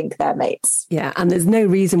just think they're mates. Yeah, and there's no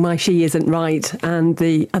reason why she isn't right and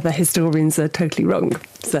the other historians are totally wrong.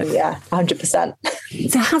 So yeah, 100%.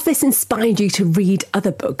 So has this inspired you to read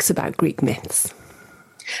other books about Greek myths?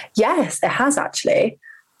 Yes, it has actually.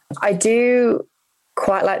 I do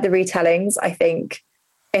quite like the retellings. I think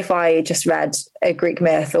if I just read a Greek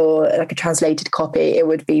myth or like a translated copy, it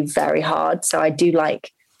would be very hard. So I do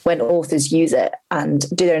like when authors use it and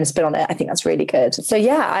do their own spin on it. I think that's really good. So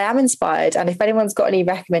yeah, I am inspired. And if anyone's got any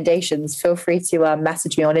recommendations, feel free to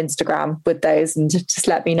message me on Instagram with those and just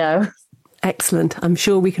let me know. Excellent. I'm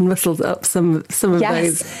sure we can rustle up some of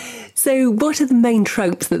those. So what are the main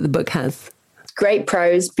tropes that the book has? Great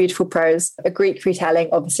prose, beautiful prose, a Greek retelling,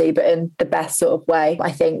 obviously, but in the best sort of way.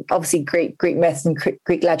 I think obviously Greek myths and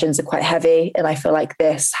Greek legends are quite heavy, and I feel like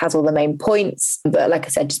this has all the main points, but like I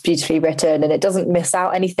said, just beautifully written, and it doesn't miss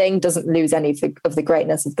out anything, doesn't lose any of the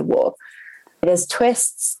greatness of the war. There's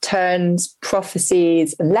twists, turns,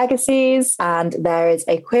 prophecies, and legacies, and there is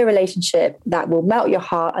a queer relationship that will melt your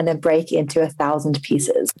heart and then break it into 1,000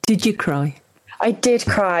 pieces. Did you cry? I did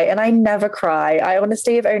cry, and I never cry. I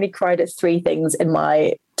honestly have only cried at 3 things in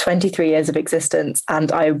my 23 years of existence,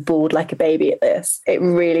 and I bawled like a baby at this. It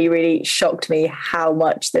really, really shocked me how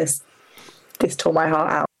much this tore my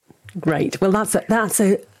heart out. Great. Well, that's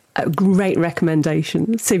a great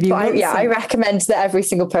recommendation. So if you I recommend that every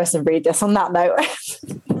single person read this on that note.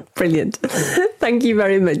 Brilliant. Thank you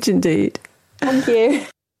very much indeed. Thank you.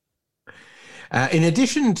 In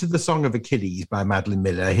addition to The Song of Achilles by Madeline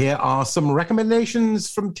Miller, here are some recommendations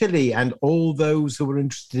from Tilly and all those who are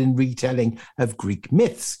interested in retelling of Greek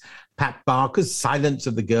myths. Pat Barker's Silence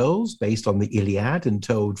of the Girls, based on the Iliad and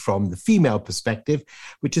told from the female perspective,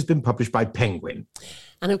 which has been published by Penguin.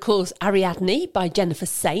 And of course, Ariadne by Jennifer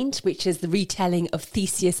Saint, which is the retelling of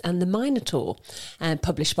Theseus and the Minotaur,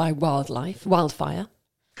 published by Wildfire.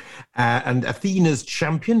 And Athena's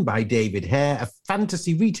Champion by David Hare, a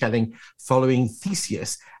fantasy retelling following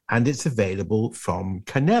Theseus, and it's available from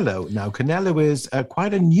Canello. Now, Canello is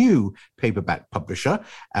quite a new paperback publisher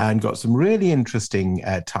and got some really interesting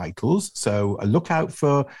titles, so look out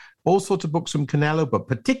for all sorts of books from Canello, but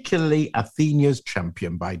particularly Athena's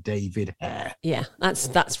Champion by David Hare. Yeah,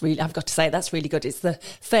 that's really, I've got to say, that's really good. It's the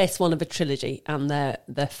first one of a trilogy, and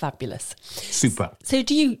they're fabulous. Super. So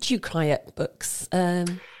do you cry at books,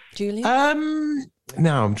 Julian?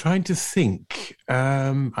 Now I'm trying to think.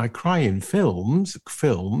 I cry in films,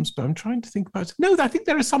 but I'm trying to think about. No, I think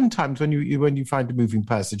there are some times when you find a moving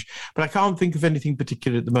passage, but I can't think of anything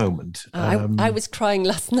particular at the moment. I was crying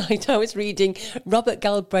last night. I was reading Robert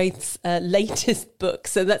Galbraith's latest book,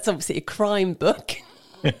 so that's obviously a crime book.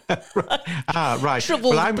 Right.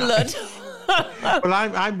 Troubled Blood. Well,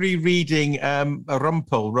 I'm rereading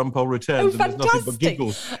Rumpel Returns, and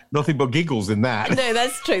there's nothing but giggles in that. No,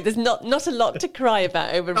 that's true. There's not a lot to cry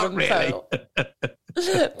about over Rumpel. Really.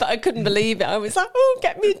 But I couldn't believe it. I was like, oh,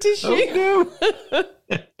 get me a tissue. Oh, no.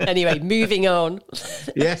 Anyway, moving on.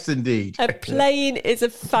 Yes, indeed. A plane is a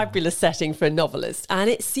fabulous setting for a novelist, and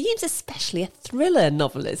it seems especially a thriller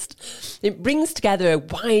novelist. It brings together a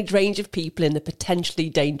wide range of people in a potentially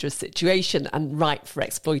dangerous situation and ripe for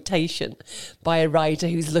exploitation by a writer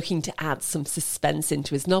who's looking to add some suspense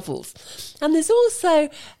into his novels. And there's also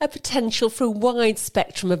a potential for a wide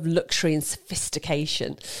spectrum of luxury and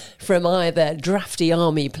sophistication, from either drafty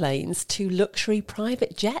army planes to luxury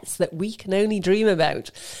private jets that we can only dream about.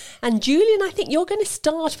 And Julian, I think you're going to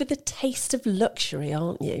start with a taste of luxury,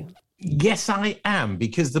 aren't you? Yes, I am,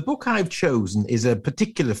 because the book I've chosen is a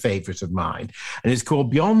particular favourite of mine, and it's called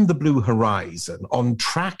Beyond the Blue Horizon, On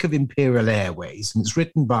Track of Imperial Airways, and it's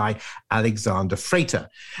written by Alexander Frater.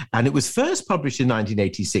 And it was first published in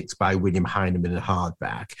 1986 by William Heinemann in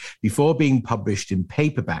hardback, before being published in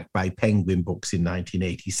paperback by Penguin Books in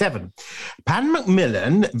 1987. Pan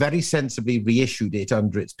Macmillan very sensibly reissued it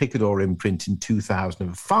under its Picador imprint in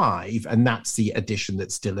 2005, and that's the edition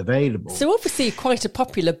that's still available. So obviously quite a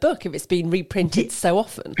popular book if it's been reprinted so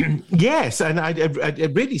often. Yes, and I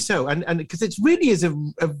really so, and because it really is a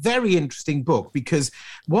very interesting book, because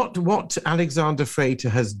what Alexander Frater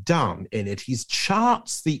has done in it, he's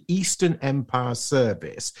charts the Eastern Empire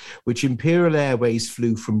service, which Imperial Airways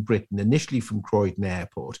flew from Britain, initially from Croydon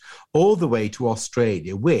Airport, all the way to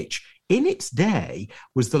Australia, which in its day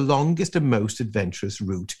was the longest and most adventurous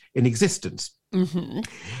route in existence. Mm-hmm.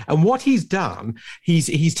 And what he's done,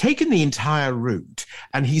 he's taken the entire route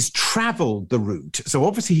and he's travelled the route. So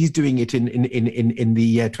obviously he's doing it in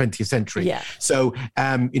the 20th century. Yeah. So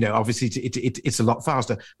obviously it's a lot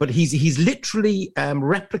faster. But he's literally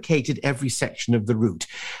replicated every section of the route.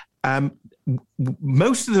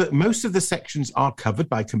 Most of the sections are covered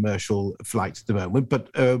by commercial flights at the moment, but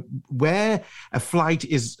where a flight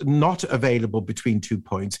is not available between 2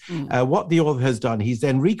 points, what the author has done, he's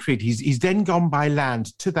then recreated. He's then gone by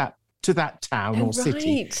land to that town or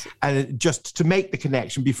city, just to make the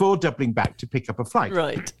connection before doubling back to pick up a flight.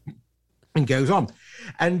 Right. and goes on.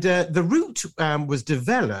 And the route was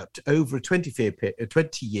developed over a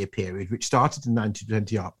 20-year period, which started in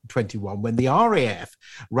 1921 when the RAF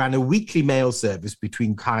ran a weekly mail service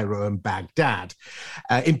between Cairo and Baghdad.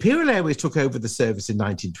 Imperial Airways took over the service in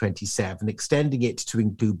 1927, extending it to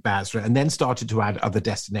include Basra, and then started to add other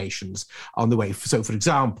destinations on the way. So, for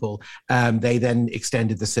example, they then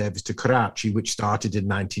extended the service to Karachi, which started in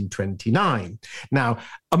 1929. Now,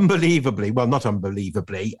 unbelievably, well, not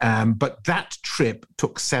unbelievably, but that trip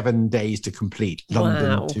took 7 days to complete,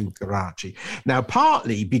 London to Karachi. Now,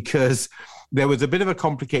 partly because there was a bit of a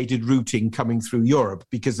complicated routing coming through Europe,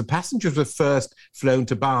 because the passengers were first flown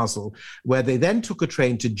to Basel, where they then took a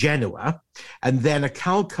train to Genoa, and then a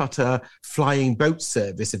Calcutta flying boat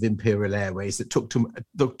service of Imperial Airways that took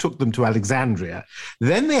them to Alexandria.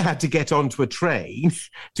 Then they had to get onto a train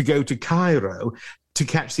to go to Cairo to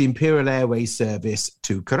catch the Imperial Airways service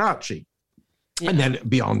to Karachi. Yeah. And then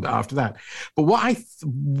beyond after that. But what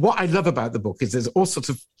I love about the book is there's all sorts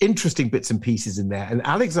of interesting bits and pieces in there. And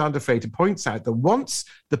Alexander Frater points out that once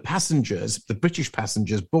the British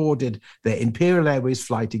passengers boarded their Imperial Airways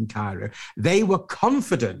flight in Cairo, they were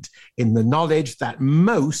confident in the knowledge that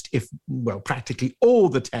practically all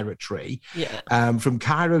the territory from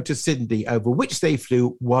Cairo to Sydney over which they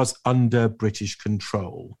flew was under British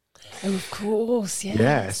control. Oh, of course, yes.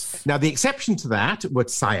 Yes. Now, the exception to that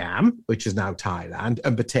was Siam, which is now Thailand,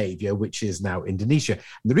 and Batavia, which is now Indonesia.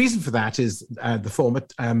 And the reason for that is the former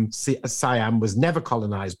Siam was never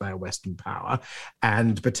colonized by a Western power,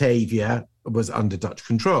 and Batavia was under Dutch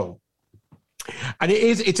control. And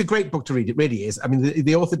it's a great book to read. It really is. I mean,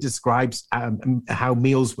 the author describes how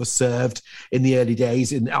meals were served in the early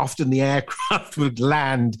days, and often the aircraft would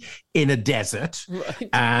land in a desert, right.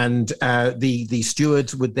 And the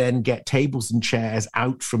stewards would then get tables and chairs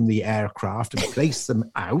out from the aircraft and place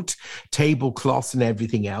them out, tablecloths and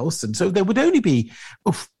everything else. And so there would only be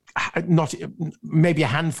not maybe a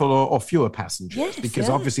handful or fewer passengers, because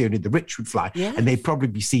obviously only the rich would fly, and they'd probably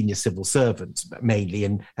be senior civil servants mainly,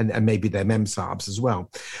 and maybe their memsahbs as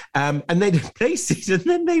well. And they'd place it, and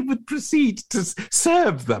then they would proceed to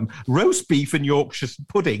serve them roast beef and Yorkshire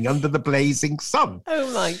pudding under the blazing sun.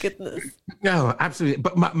 Oh my goodness! No, absolutely.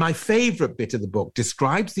 But my favourite bit of the book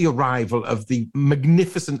describes the arrival of the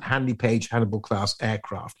magnificent Handley Page Hannibal class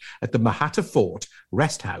aircraft at the Mahatta Fort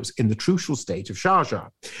rest house in the Trucial state of Sharjah.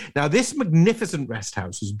 Now, this magnificent rest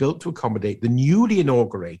house was built to accommodate the newly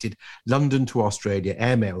inaugurated London to Australia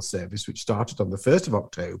airmail service, which started on the 1st of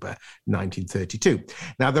October, 1932.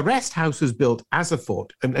 Now, the rest house was built as a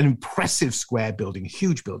fort, an impressive square building, a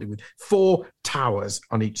huge building with 4 towers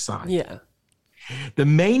on each side. Yeah. The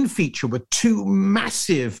main feature were 2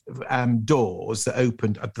 massive doors that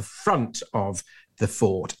opened at the front of the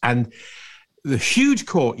fort, and the huge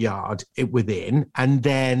courtyard within, and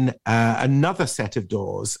then another set of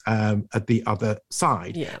doors at the other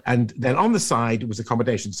side. Yeah. And then on the side was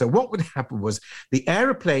accommodation. So what would happen was the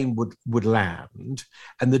aeroplane would land,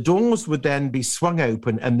 and the doors would then be swung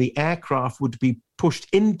open, and the aircraft would be pushed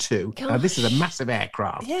into, this is a massive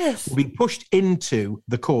aircraft, will be pushed into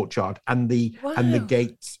the courtyard, and the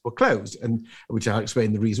gates were closed, and which I'll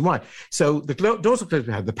explain the reason why. So the doors were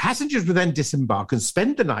closed. The passengers would then disembark and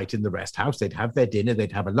spend the night in the rest house. They'd have their dinner,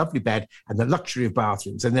 they'd have a lovely bed and the luxury of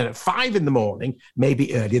bathrooms. And then at 5 a.m,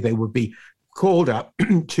 maybe earlier, they would be called up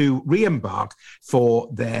to re-embark for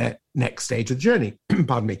their next stage of the journey.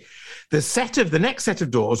 Pardon me. The next set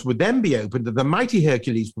of doors would then be opened, and the mighty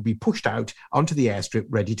Hercules would be pushed out onto the airstrip,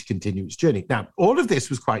 ready to continue its journey. Now, all of this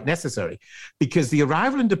was quite necessary, because the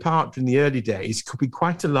arrival and departure in the early days could be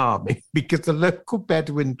quite alarming, because the local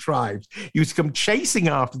Bedouin tribes used to come chasing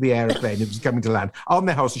after the aeroplane that was coming to land on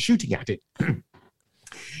their horses, shooting at it.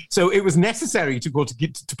 So it was necessary to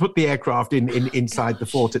put the aircraft inside the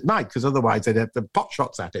fort at night, because otherwise they'd have the pot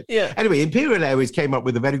shots at it. Yeah. Anyway, Imperial Airways came up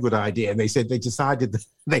with a very good idea, and they said they decided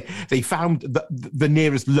that they found the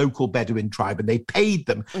nearest local Bedouin tribe, and they paid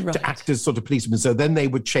them to act as sort of policemen. So then they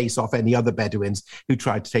would chase off any other Bedouins who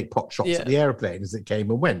tried to take pot shots at the airplane as it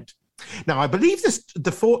came and went. Now, I believe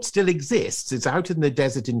the fort still exists. It's out in the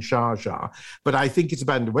desert in Sharjah, but I think it's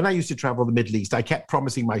abandoned. When I used to travel the Middle East, I kept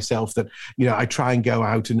promising myself that, I'd try and go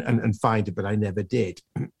out and find it, but I never did.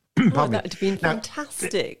 That would have been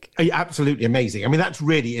fantastic. Absolutely amazing. I mean, that's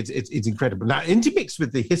really, it's incredible. Now, intermixed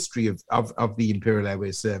with the history of the Imperial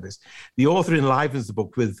Airways service, the author enlivens the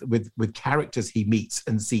book with characters he meets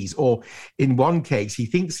and sees, or in one case, he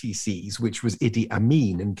thinks he sees, which was Idi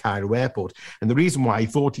Amin in Cairo airport. And the reason why he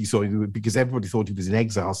thought he saw him was because everybody thought he was in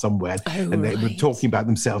exile somewhere, and they were talking about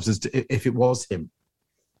themselves as to if it was him.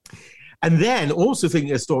 And then also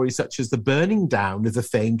thinking of stories such as the burning down of the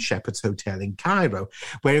famed Shepherd's Hotel in Cairo,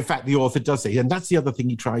 where in fact the author does say, and that's the other thing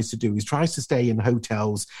he tries to do, he tries to stay in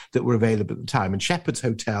hotels that were available at the time. And Shepherd's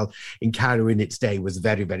Hotel in Cairo in its day was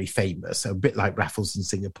very, very famous, a bit like Raffles in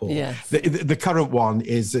Singapore. Yes. The current one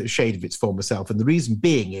is a shade of its former self. And the reason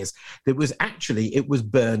being is that it was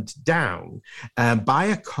burnt down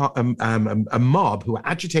by a mob who were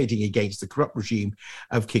agitating against the corrupt regime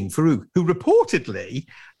of King Farouk, who reportedly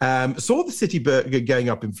saw the city going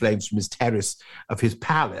up in flames from his terrace of his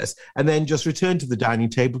palace and then just returned to the dining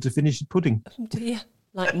table to finish his pudding. Oh dear.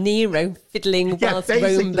 Like Nero fiddling whilst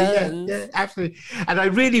Rome burns. Yeah, absolutely. And I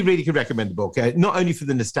really, really can recommend the book, not only for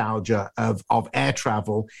the nostalgia of air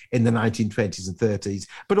travel in the 1920s and 30s,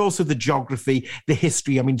 but also the geography, the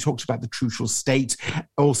history. I mean, he talks about the Trucial State,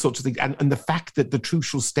 all sorts of things, and the fact that the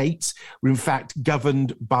Trucial States were in fact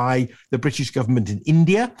governed by the British government in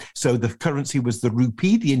India. So the currency was the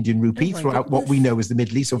rupee, the Indian rupee, throughout what we know as the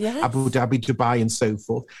Middle East, so Abu Dhabi, Dubai, and so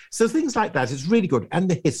forth. So things like that is really good. And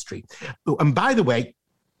the history. And by the way,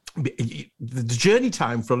 the journey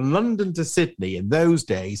time from London to Sydney in those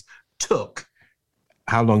days took,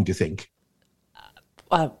 how long do you think?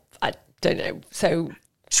 I don't know. So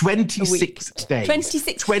 26 days.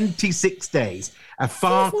 26 days. A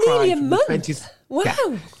far cry nearly a from month. the 20s.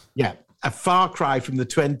 Wow. Yeah. A far cry from the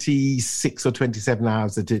 26 or 27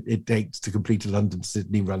 hours that it takes to complete a London to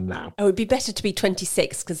Sydney run now. Oh, it'd be better to be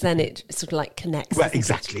 26 because then it sort of like connects. Well,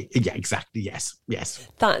 exactly. Yeah, exactly. Yes.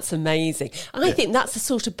 That's amazing. I think that's the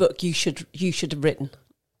sort of book you should have written.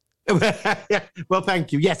 Yeah. Well,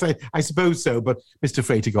 thank you. Yes, I suppose so. But Mr.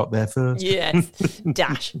 Frater got there first. Yes.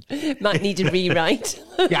 Dash. Might need a rewrite.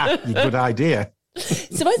 Yeah, good idea.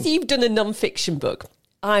 So as you've done a non-fiction book,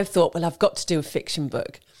 I've thought, well, I've got to do a fiction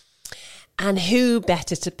book. And who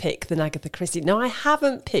better to pick than Agatha Christie? Now, I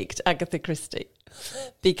haven't picked Agatha Christie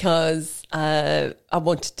because I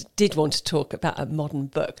did want to talk about a modern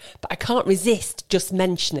book, but I can't resist just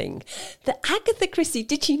mentioning that Agatha Christie,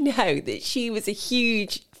 did you know that she was a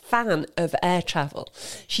huge fan of air travel?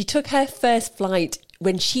 She took her first flight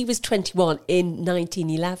when she was 21 in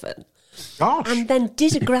 1911. Gosh. And then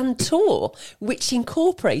did a grand tour, which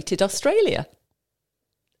incorporated Australia.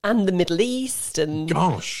 And the Middle East and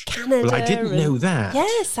Canada. Well, I didn't know that.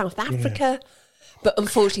 Yeah, South Africa. Yeah. But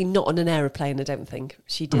unfortunately not on an aeroplane, I don't think.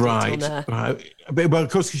 She did it on a... Right. Well,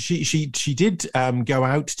 of course, she did go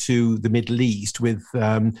out to the Middle East with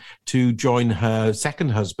to join her second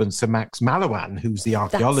husband, Sir Max Mallowan, who's the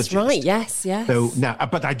archaeologist. That's right, yes. So now,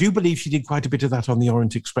 but I do believe she did quite a bit of that on the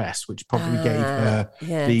Orient Express, which probably gave her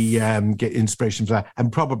the inspiration for that,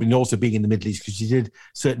 and probably also being in the Middle East, because she did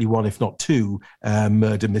certainly one, if not two,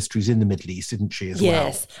 murder mysteries in the Middle East, didn't she, as well?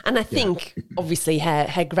 Yes, and I think, obviously,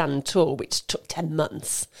 her grand tour, which took 10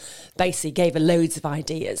 months, basically gave her loads of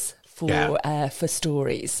ideas for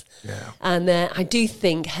stories. Yeah. And I do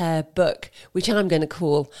think her book, which I'm going to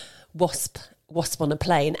call Wasp on a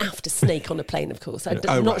Plane, after Snake on a Plane, of course.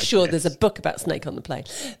 I'm not sure there's a book about Snake on the Plane.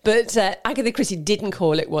 But Agatha Christie didn't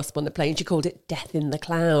call it Wasp on a Plane. She called it Death in the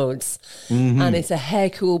Clouds. Mm-hmm. And it's a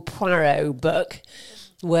Hercule Poirot book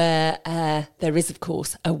where there is, of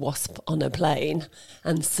course, a wasp on a plane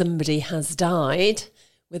and somebody has died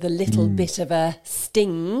with a little bit of a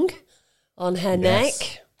sting on her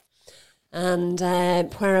neck. And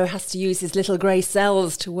Poirot has to use his little grey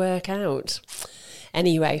cells to work out.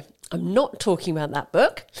 Anyway, I'm not talking about that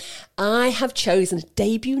book. I have chosen a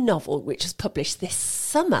debut novel which was published this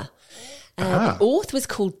summer. The author was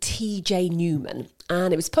called T.J. Newman,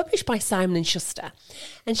 and it was published by Simon & Schuster.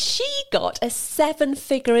 And she got a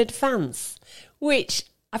 7-figure advance, which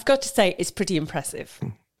I've got to say is pretty impressive.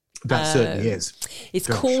 That certainly is. It's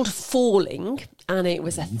called Falling, and it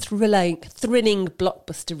was a thrilling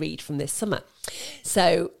blockbuster read from this summer.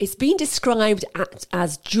 So it's been described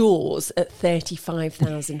as Jaws at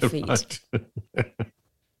 35,000 feet.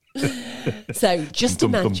 So just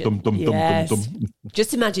imagine,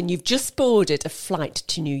 just imagine you've just boarded a flight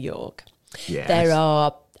to New York. Yes. There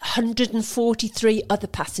are 143 other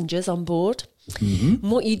passengers on board. Mm-hmm.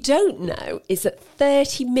 And what you don't know is that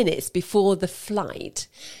 30 minutes before the flight,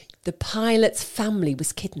 the pilot's family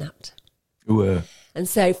was kidnapped. And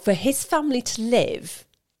so for his family to live,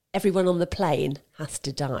 everyone on the plane has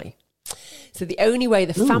to die. So the only way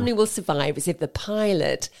the family will survive is if the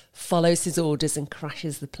pilot follows his orders and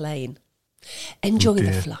crashes the plane. Enjoy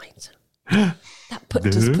the flight. That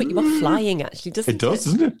does put you off flying, actually, doesn't it? It does,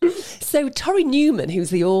 doesn't it? So Tori Newman, who's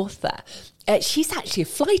the author, she's actually a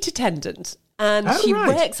flight attendant. And she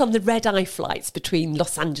works on the red-eye flights between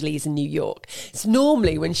Los Angeles and New York. So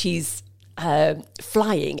normally when she's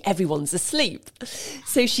flying, everyone's asleep.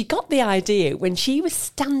 So she got the idea when she was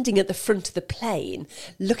standing at the front of the plane,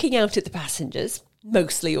 looking out at the passengers,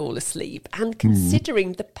 mostly all asleep, and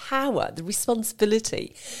considering the power, the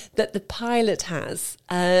responsibility that the pilot has,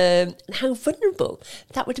 and how vulnerable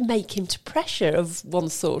that would make him to pressure of one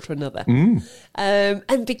sort or another.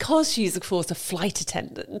 And because she's, of course, a flight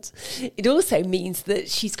attendant, it also means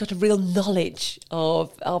that she's got a real knowledge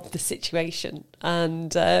of the situation.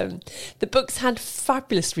 And the book's had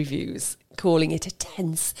fabulous reviews, calling it a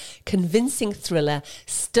tense, convincing thriller,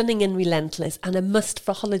 stunning and relentless, and a must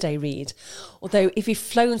for holiday read. Although if you've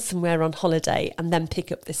flown somewhere on holiday and then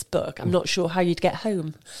pick up this book, I'm not sure how you'd get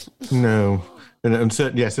home. No. And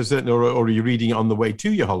certainly, yes, certainly, or are you reading it on the way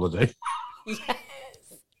to your holiday? Yes.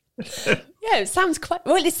 Yeah, it sounds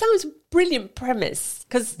it sounds brilliant premise,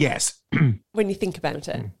 because yes, when you think about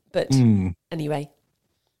it. But anyway.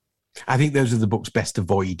 I think those are the books best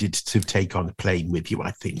avoided to take on a plane with you,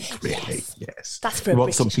 I think, really. Yes. That's for you a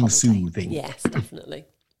want British something holiday. soothing. Yes, definitely.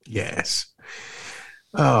 Yes.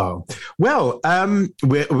 Oh, well,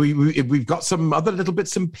 we've got some other little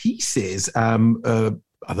bits and pieces,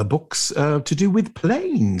 other books to do with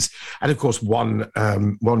planes. And of course, one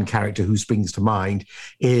character who springs to mind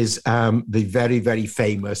is the very, very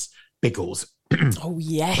famous Biggles. Oh,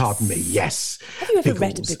 yes. Pardon me, yes. Have you ever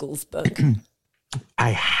read a Biggles book? I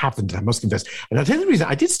haven't, I must confess. And I'll tell you the reason.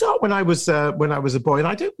 I did start when I was a boy, and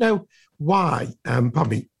I don't know why. Pardon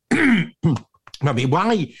me.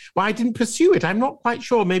 Why I didn't pursue it, I'm not quite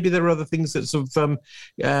sure. Maybe there are other things that sort of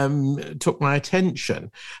took my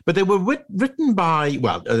attention. But they were written by,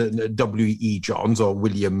 W.E. Johns, or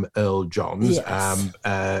William Earl Johns, Yes.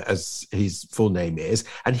 as his full name is.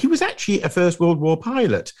 And he was actually a First World War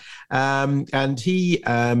pilot. And he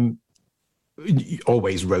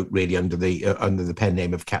always wrote really under the pen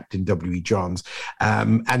name of Captain W.E. Johns.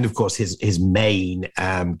 And of course, his main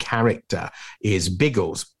character is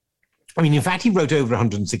Biggles. I mean, in fact, he wrote over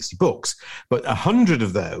 160 books, but 100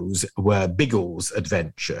 of those were Biggles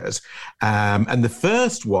adventures. And the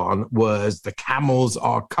first one was The Camels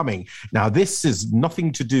Are Coming. Now, this is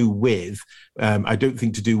nothing to do with, I don't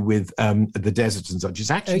think to do with the desert and such.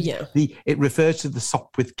 It's actually, it refers to the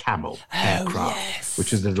Sopwith Camel aircraft,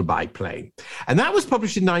 which is a little biplane. And that was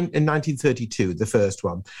published in 1932, the first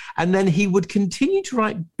one. And then he would continue to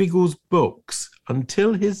write Biggles books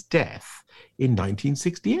until his death in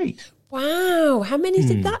 1968. Wow, how many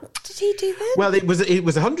did he do then? Well, it was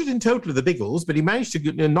 100 in total of the Biggles, but he managed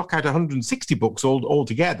to knock out 160 books all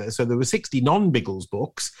together. So there were 60 non-Biggles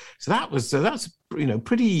books. So that's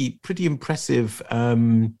pretty impressive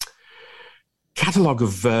catalogue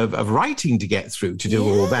of writing to get through to do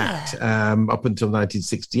all that up until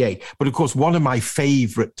 1968. But of course, one of my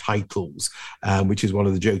favourite titles, which is one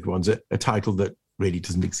of the joke ones, a title that really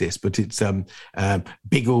doesn't exist, but it's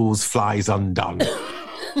Biggles Flies Undone.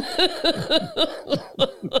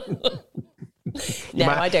 No,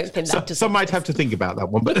 I don't think that does. Some might have to think about that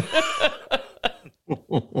one, but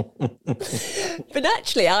but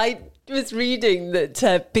actually, I was reading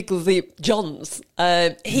that Biggles Johns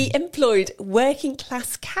he employed working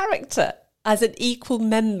class character as an equal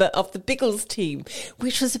member of the Biggles team,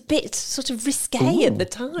 which was a bit sort of risque at the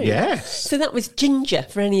time. Yes. So that was Ginger,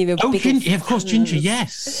 for any of your Biggles Ginger, of course, fans. Ginger,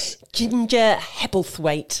 yes. Ginger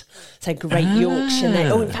Hebblethwaite, so Great Yorkshire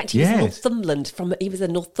name. Oh, in fact, he was Northumberland. He was a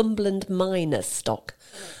Northumberland minor stock,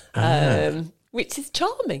 which is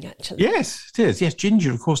charming, actually. Yes, it is. Yes,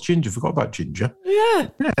 Ginger, of course, Ginger. Forgot about Ginger. Yeah.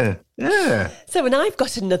 So, and I've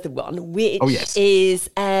got another one, which is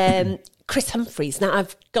Chris Humphreys. Now,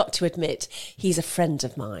 I've got to admit, he's a friend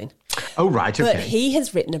of mine. Oh, right, okay. But he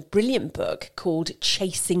has written a brilliant book called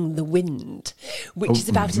Chasing the Wind, which is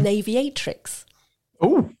about an aviatrix.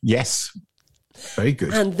 Oh, yes. Very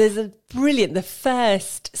good. And there's the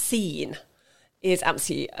first scene is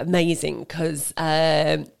absolutely amazing because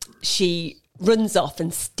she runs off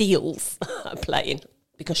and steals a plane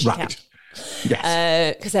because she can.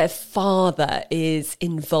 Yes. Because her father is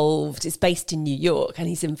based in New York, and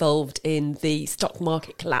he's involved in the stock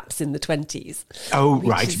market collapse in the 20s. Oh,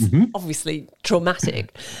 right. Is obviously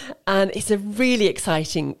traumatic. And it's a really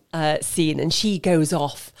exciting scene, and she goes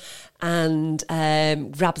off and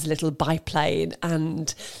grabs a little biplane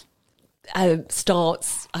and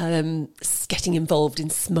starts getting involved in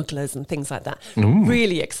smugglers and things like that.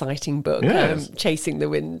 Really exciting book. Yes. Chasing the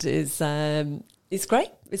Wind is great.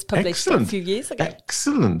 was published a few years ago.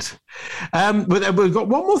 Excellent. But we've got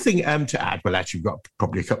one more thing to add. Well, actually, we've got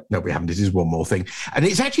probably a couple. No, we haven't. It is one more thing. And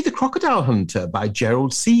it's actually The Crocodile Hunter by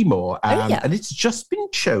Gerald Seymour. And it's just been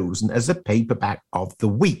chosen as a paperback of the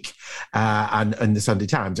week and the Sunday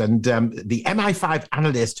Times. And the MI5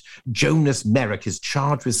 analyst Jonas Merrick is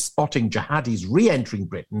charged with spotting jihadis re-entering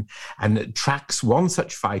Britain and tracks one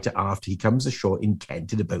such fighter after he comes ashore in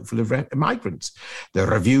Kent in a boat full of migrants. The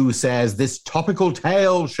review says this topical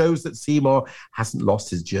tale shows that Seymour hasn't lost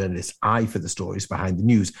his journalist's eye for the stories behind the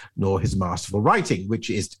news, nor his masterful writing, which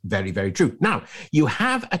is very, very true. Now, you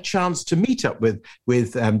have a chance to meet up with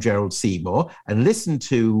Gerald Seymour and listen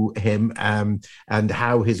to him and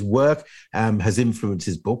how his work has influenced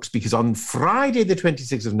his books, because on Friday, the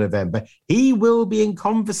 26th of November, he will be in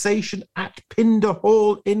conversation at Pinder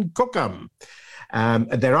Hall in Cookham.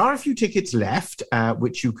 There are a few tickets left,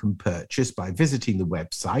 which you can purchase by visiting the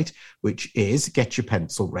website, which is, get your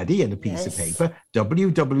pencil ready and a piece of paper,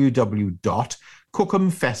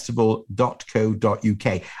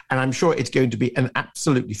 www.cookhamfestival.co.uk. And I'm sure it's going to be an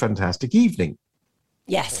absolutely fantastic evening.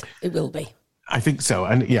 Yes, it will be. I think so.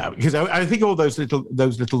 And yeah, because I think all those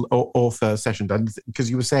little author sessions, because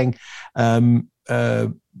you were saying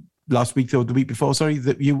last week or the week before, sorry,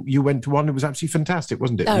 that you went to one. It was absolutely fantastic,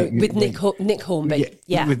 wasn't it? With Nick Hornby.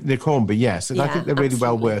 Yeah. With Nick Hornby, yes. And I think they're really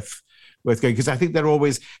well worth going, because I think they're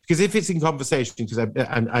always, because if it's in conversation, because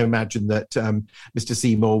I imagine that Mr.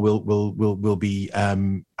 Seymour will be,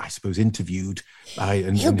 I suppose, interviewed.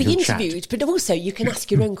 He'll be interviewed, but also you can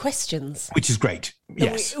ask your own questions. Which is great,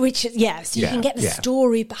 yes. So you can get the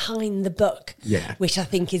story behind the book, which I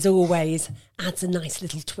think adds a nice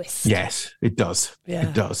little twist. Yes, it does. Yeah.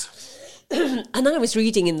 It does. And I was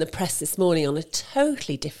reading in the press this morning on a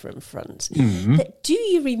totally different front. That, do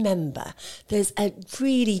you remember there's a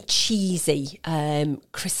really cheesy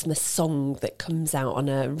Christmas song that comes out on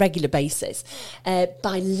a regular basis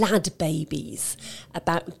by Lad Babies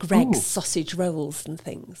about Greg's sausage rolls and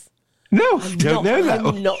things? No, I don't know that.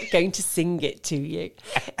 I'm not going to sing it to you.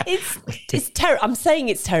 It's terrible. I'm saying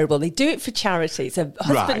it's terrible. They do it for charity. It's a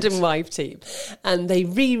husband and wife team, and they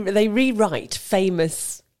rewrite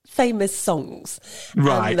famous songs.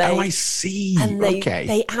 Right. I see. And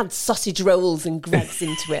they add sausage rolls and Greggs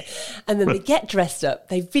into it. And then they get dressed up,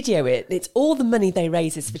 they video it. It's all the money they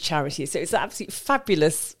raise is for charity. So it's an absolutely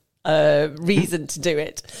fabulous reason to do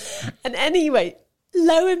it. And anyway,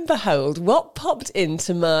 lo and behold, what popped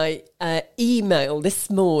into my email this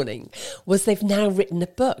morning was they've now written a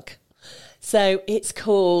book. So it's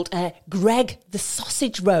called Greg the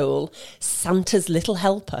Sausage Roll, Santa's Little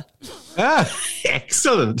Helper. Ah,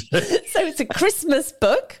 excellent. So it's a Christmas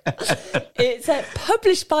book. It's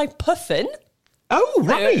published by Puffin. Oh,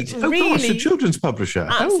 right. So gosh, a children's publisher.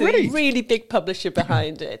 Absolutely, really big publisher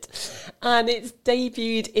behind it. And it's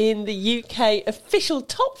debuted in the UK official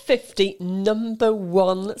top 50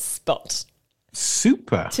 #1 spot.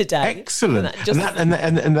 Super. Today. Excellent.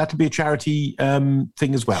 And that'll be a charity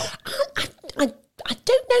thing as well. I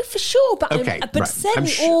don't know for sure, but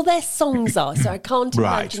certainly all their songs are, so I can't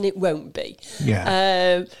imagine it won't be.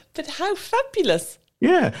 Yeah. But how fabulous.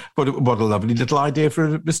 Yeah. What a lovely little idea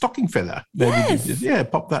for a stocking filler. Yes. Yeah,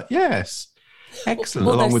 pop that. Yes. Excellent.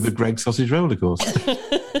 Along with the Greg sausage roll, of course.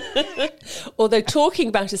 Although talking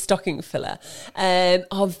about a stocking filler,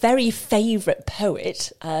 our very favourite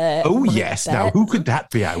poet. Yes. Now, who could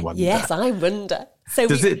that be, I wonder? Yes, I wonder. So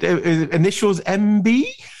does it initials MB?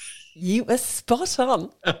 You were spot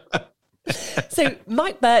on. So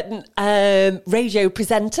Mike Burton, radio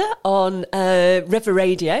presenter on River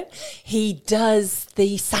Radio, he does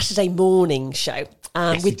the Saturday morning show.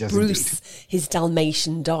 With Bruce, his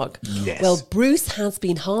Dalmatian dog. Yes. Well, Bruce has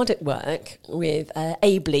been hard at work with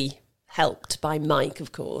ably helped by Mike,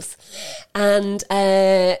 of course. And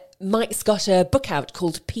Mike's got a book out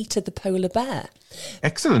called Peter the Polar Bear.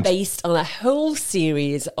 Excellent. Based on a whole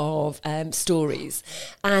series of stories.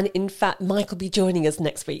 And in fact, Mike will be joining us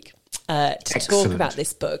next week to talk about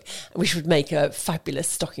this book, which would make a fabulous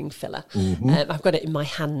stocking filler. I've got it in my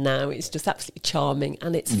hand now. It's just absolutely charming,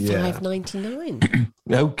 and it's $5.99.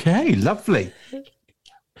 Okay, lovely.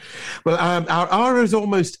 Well, our hour is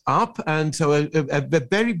almost up, and so a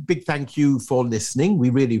very big thank you for listening. We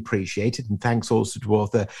really appreciate it, and thanks also to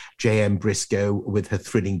author J.M. Briscoe with her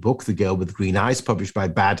thrilling book, The Girl with the Green Eyes, published by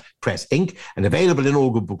Bad Press Inc., and available in all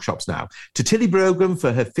good bookshops now. To Tilly Brogan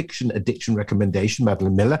for her fiction addiction recommendation,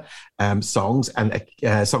 Madeline Miller, Songs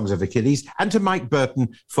of Achilles, and to Mike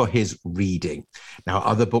Burton for his reading. Now,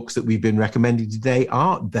 other books that we've been recommending today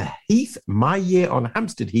are The Heath, My Year on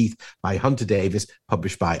Hampstead Heath by Hunter Davis,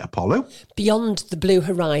 published by Apollo. follow. Beyond the Blue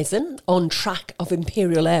Horizon, On Track of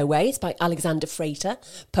Imperial Airways by Alexander Frater,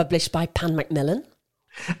 published by Pan Macmillan.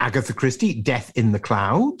 Agatha Christie, Death in the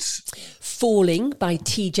Clouds. Falling by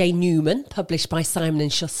T.J. Newman, published by Simon &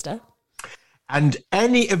 Schuster. And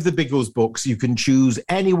any of the Biggles books, you can choose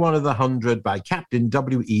any one of the 100 by Captain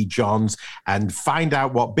W.E. Johns and find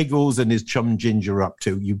out what Biggles and his chum Ginger are up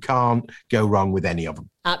to. You can't go wrong with any of them.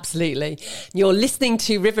 Absolutely. You're listening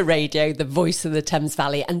to River Radio, the voice of the Thames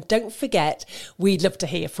Valley. And don't forget, we'd love to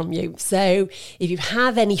hear from you. So if you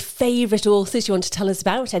have any favourite authors you want to tell us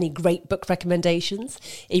about, any great book recommendations,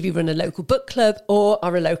 if you run a local book club or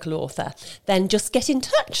are a local author, then just get in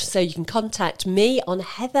touch. So you can contact me on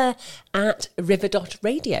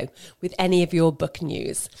heather@river.radio with any of your book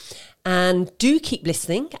news. And do keep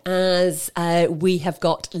listening as we have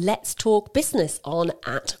got Let's Talk Business on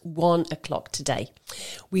at 1 o'clock today.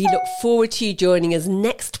 We look forward to you joining us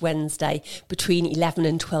next Wednesday between 11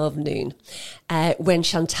 and 12 noon when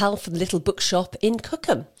Chantal from the Little Bookshop in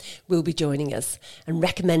Cookham will be joining us and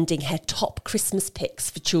recommending her top Christmas picks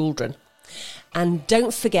for children. And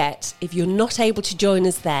don't forget, if you're not able to join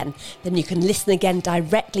us then you can listen again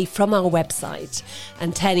directly from our website.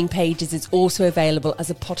 And Turning Pages is also available as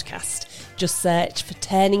a podcast. Just search for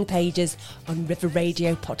Turning Pages on River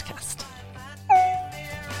Radio Podcast.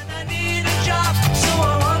 I need a job.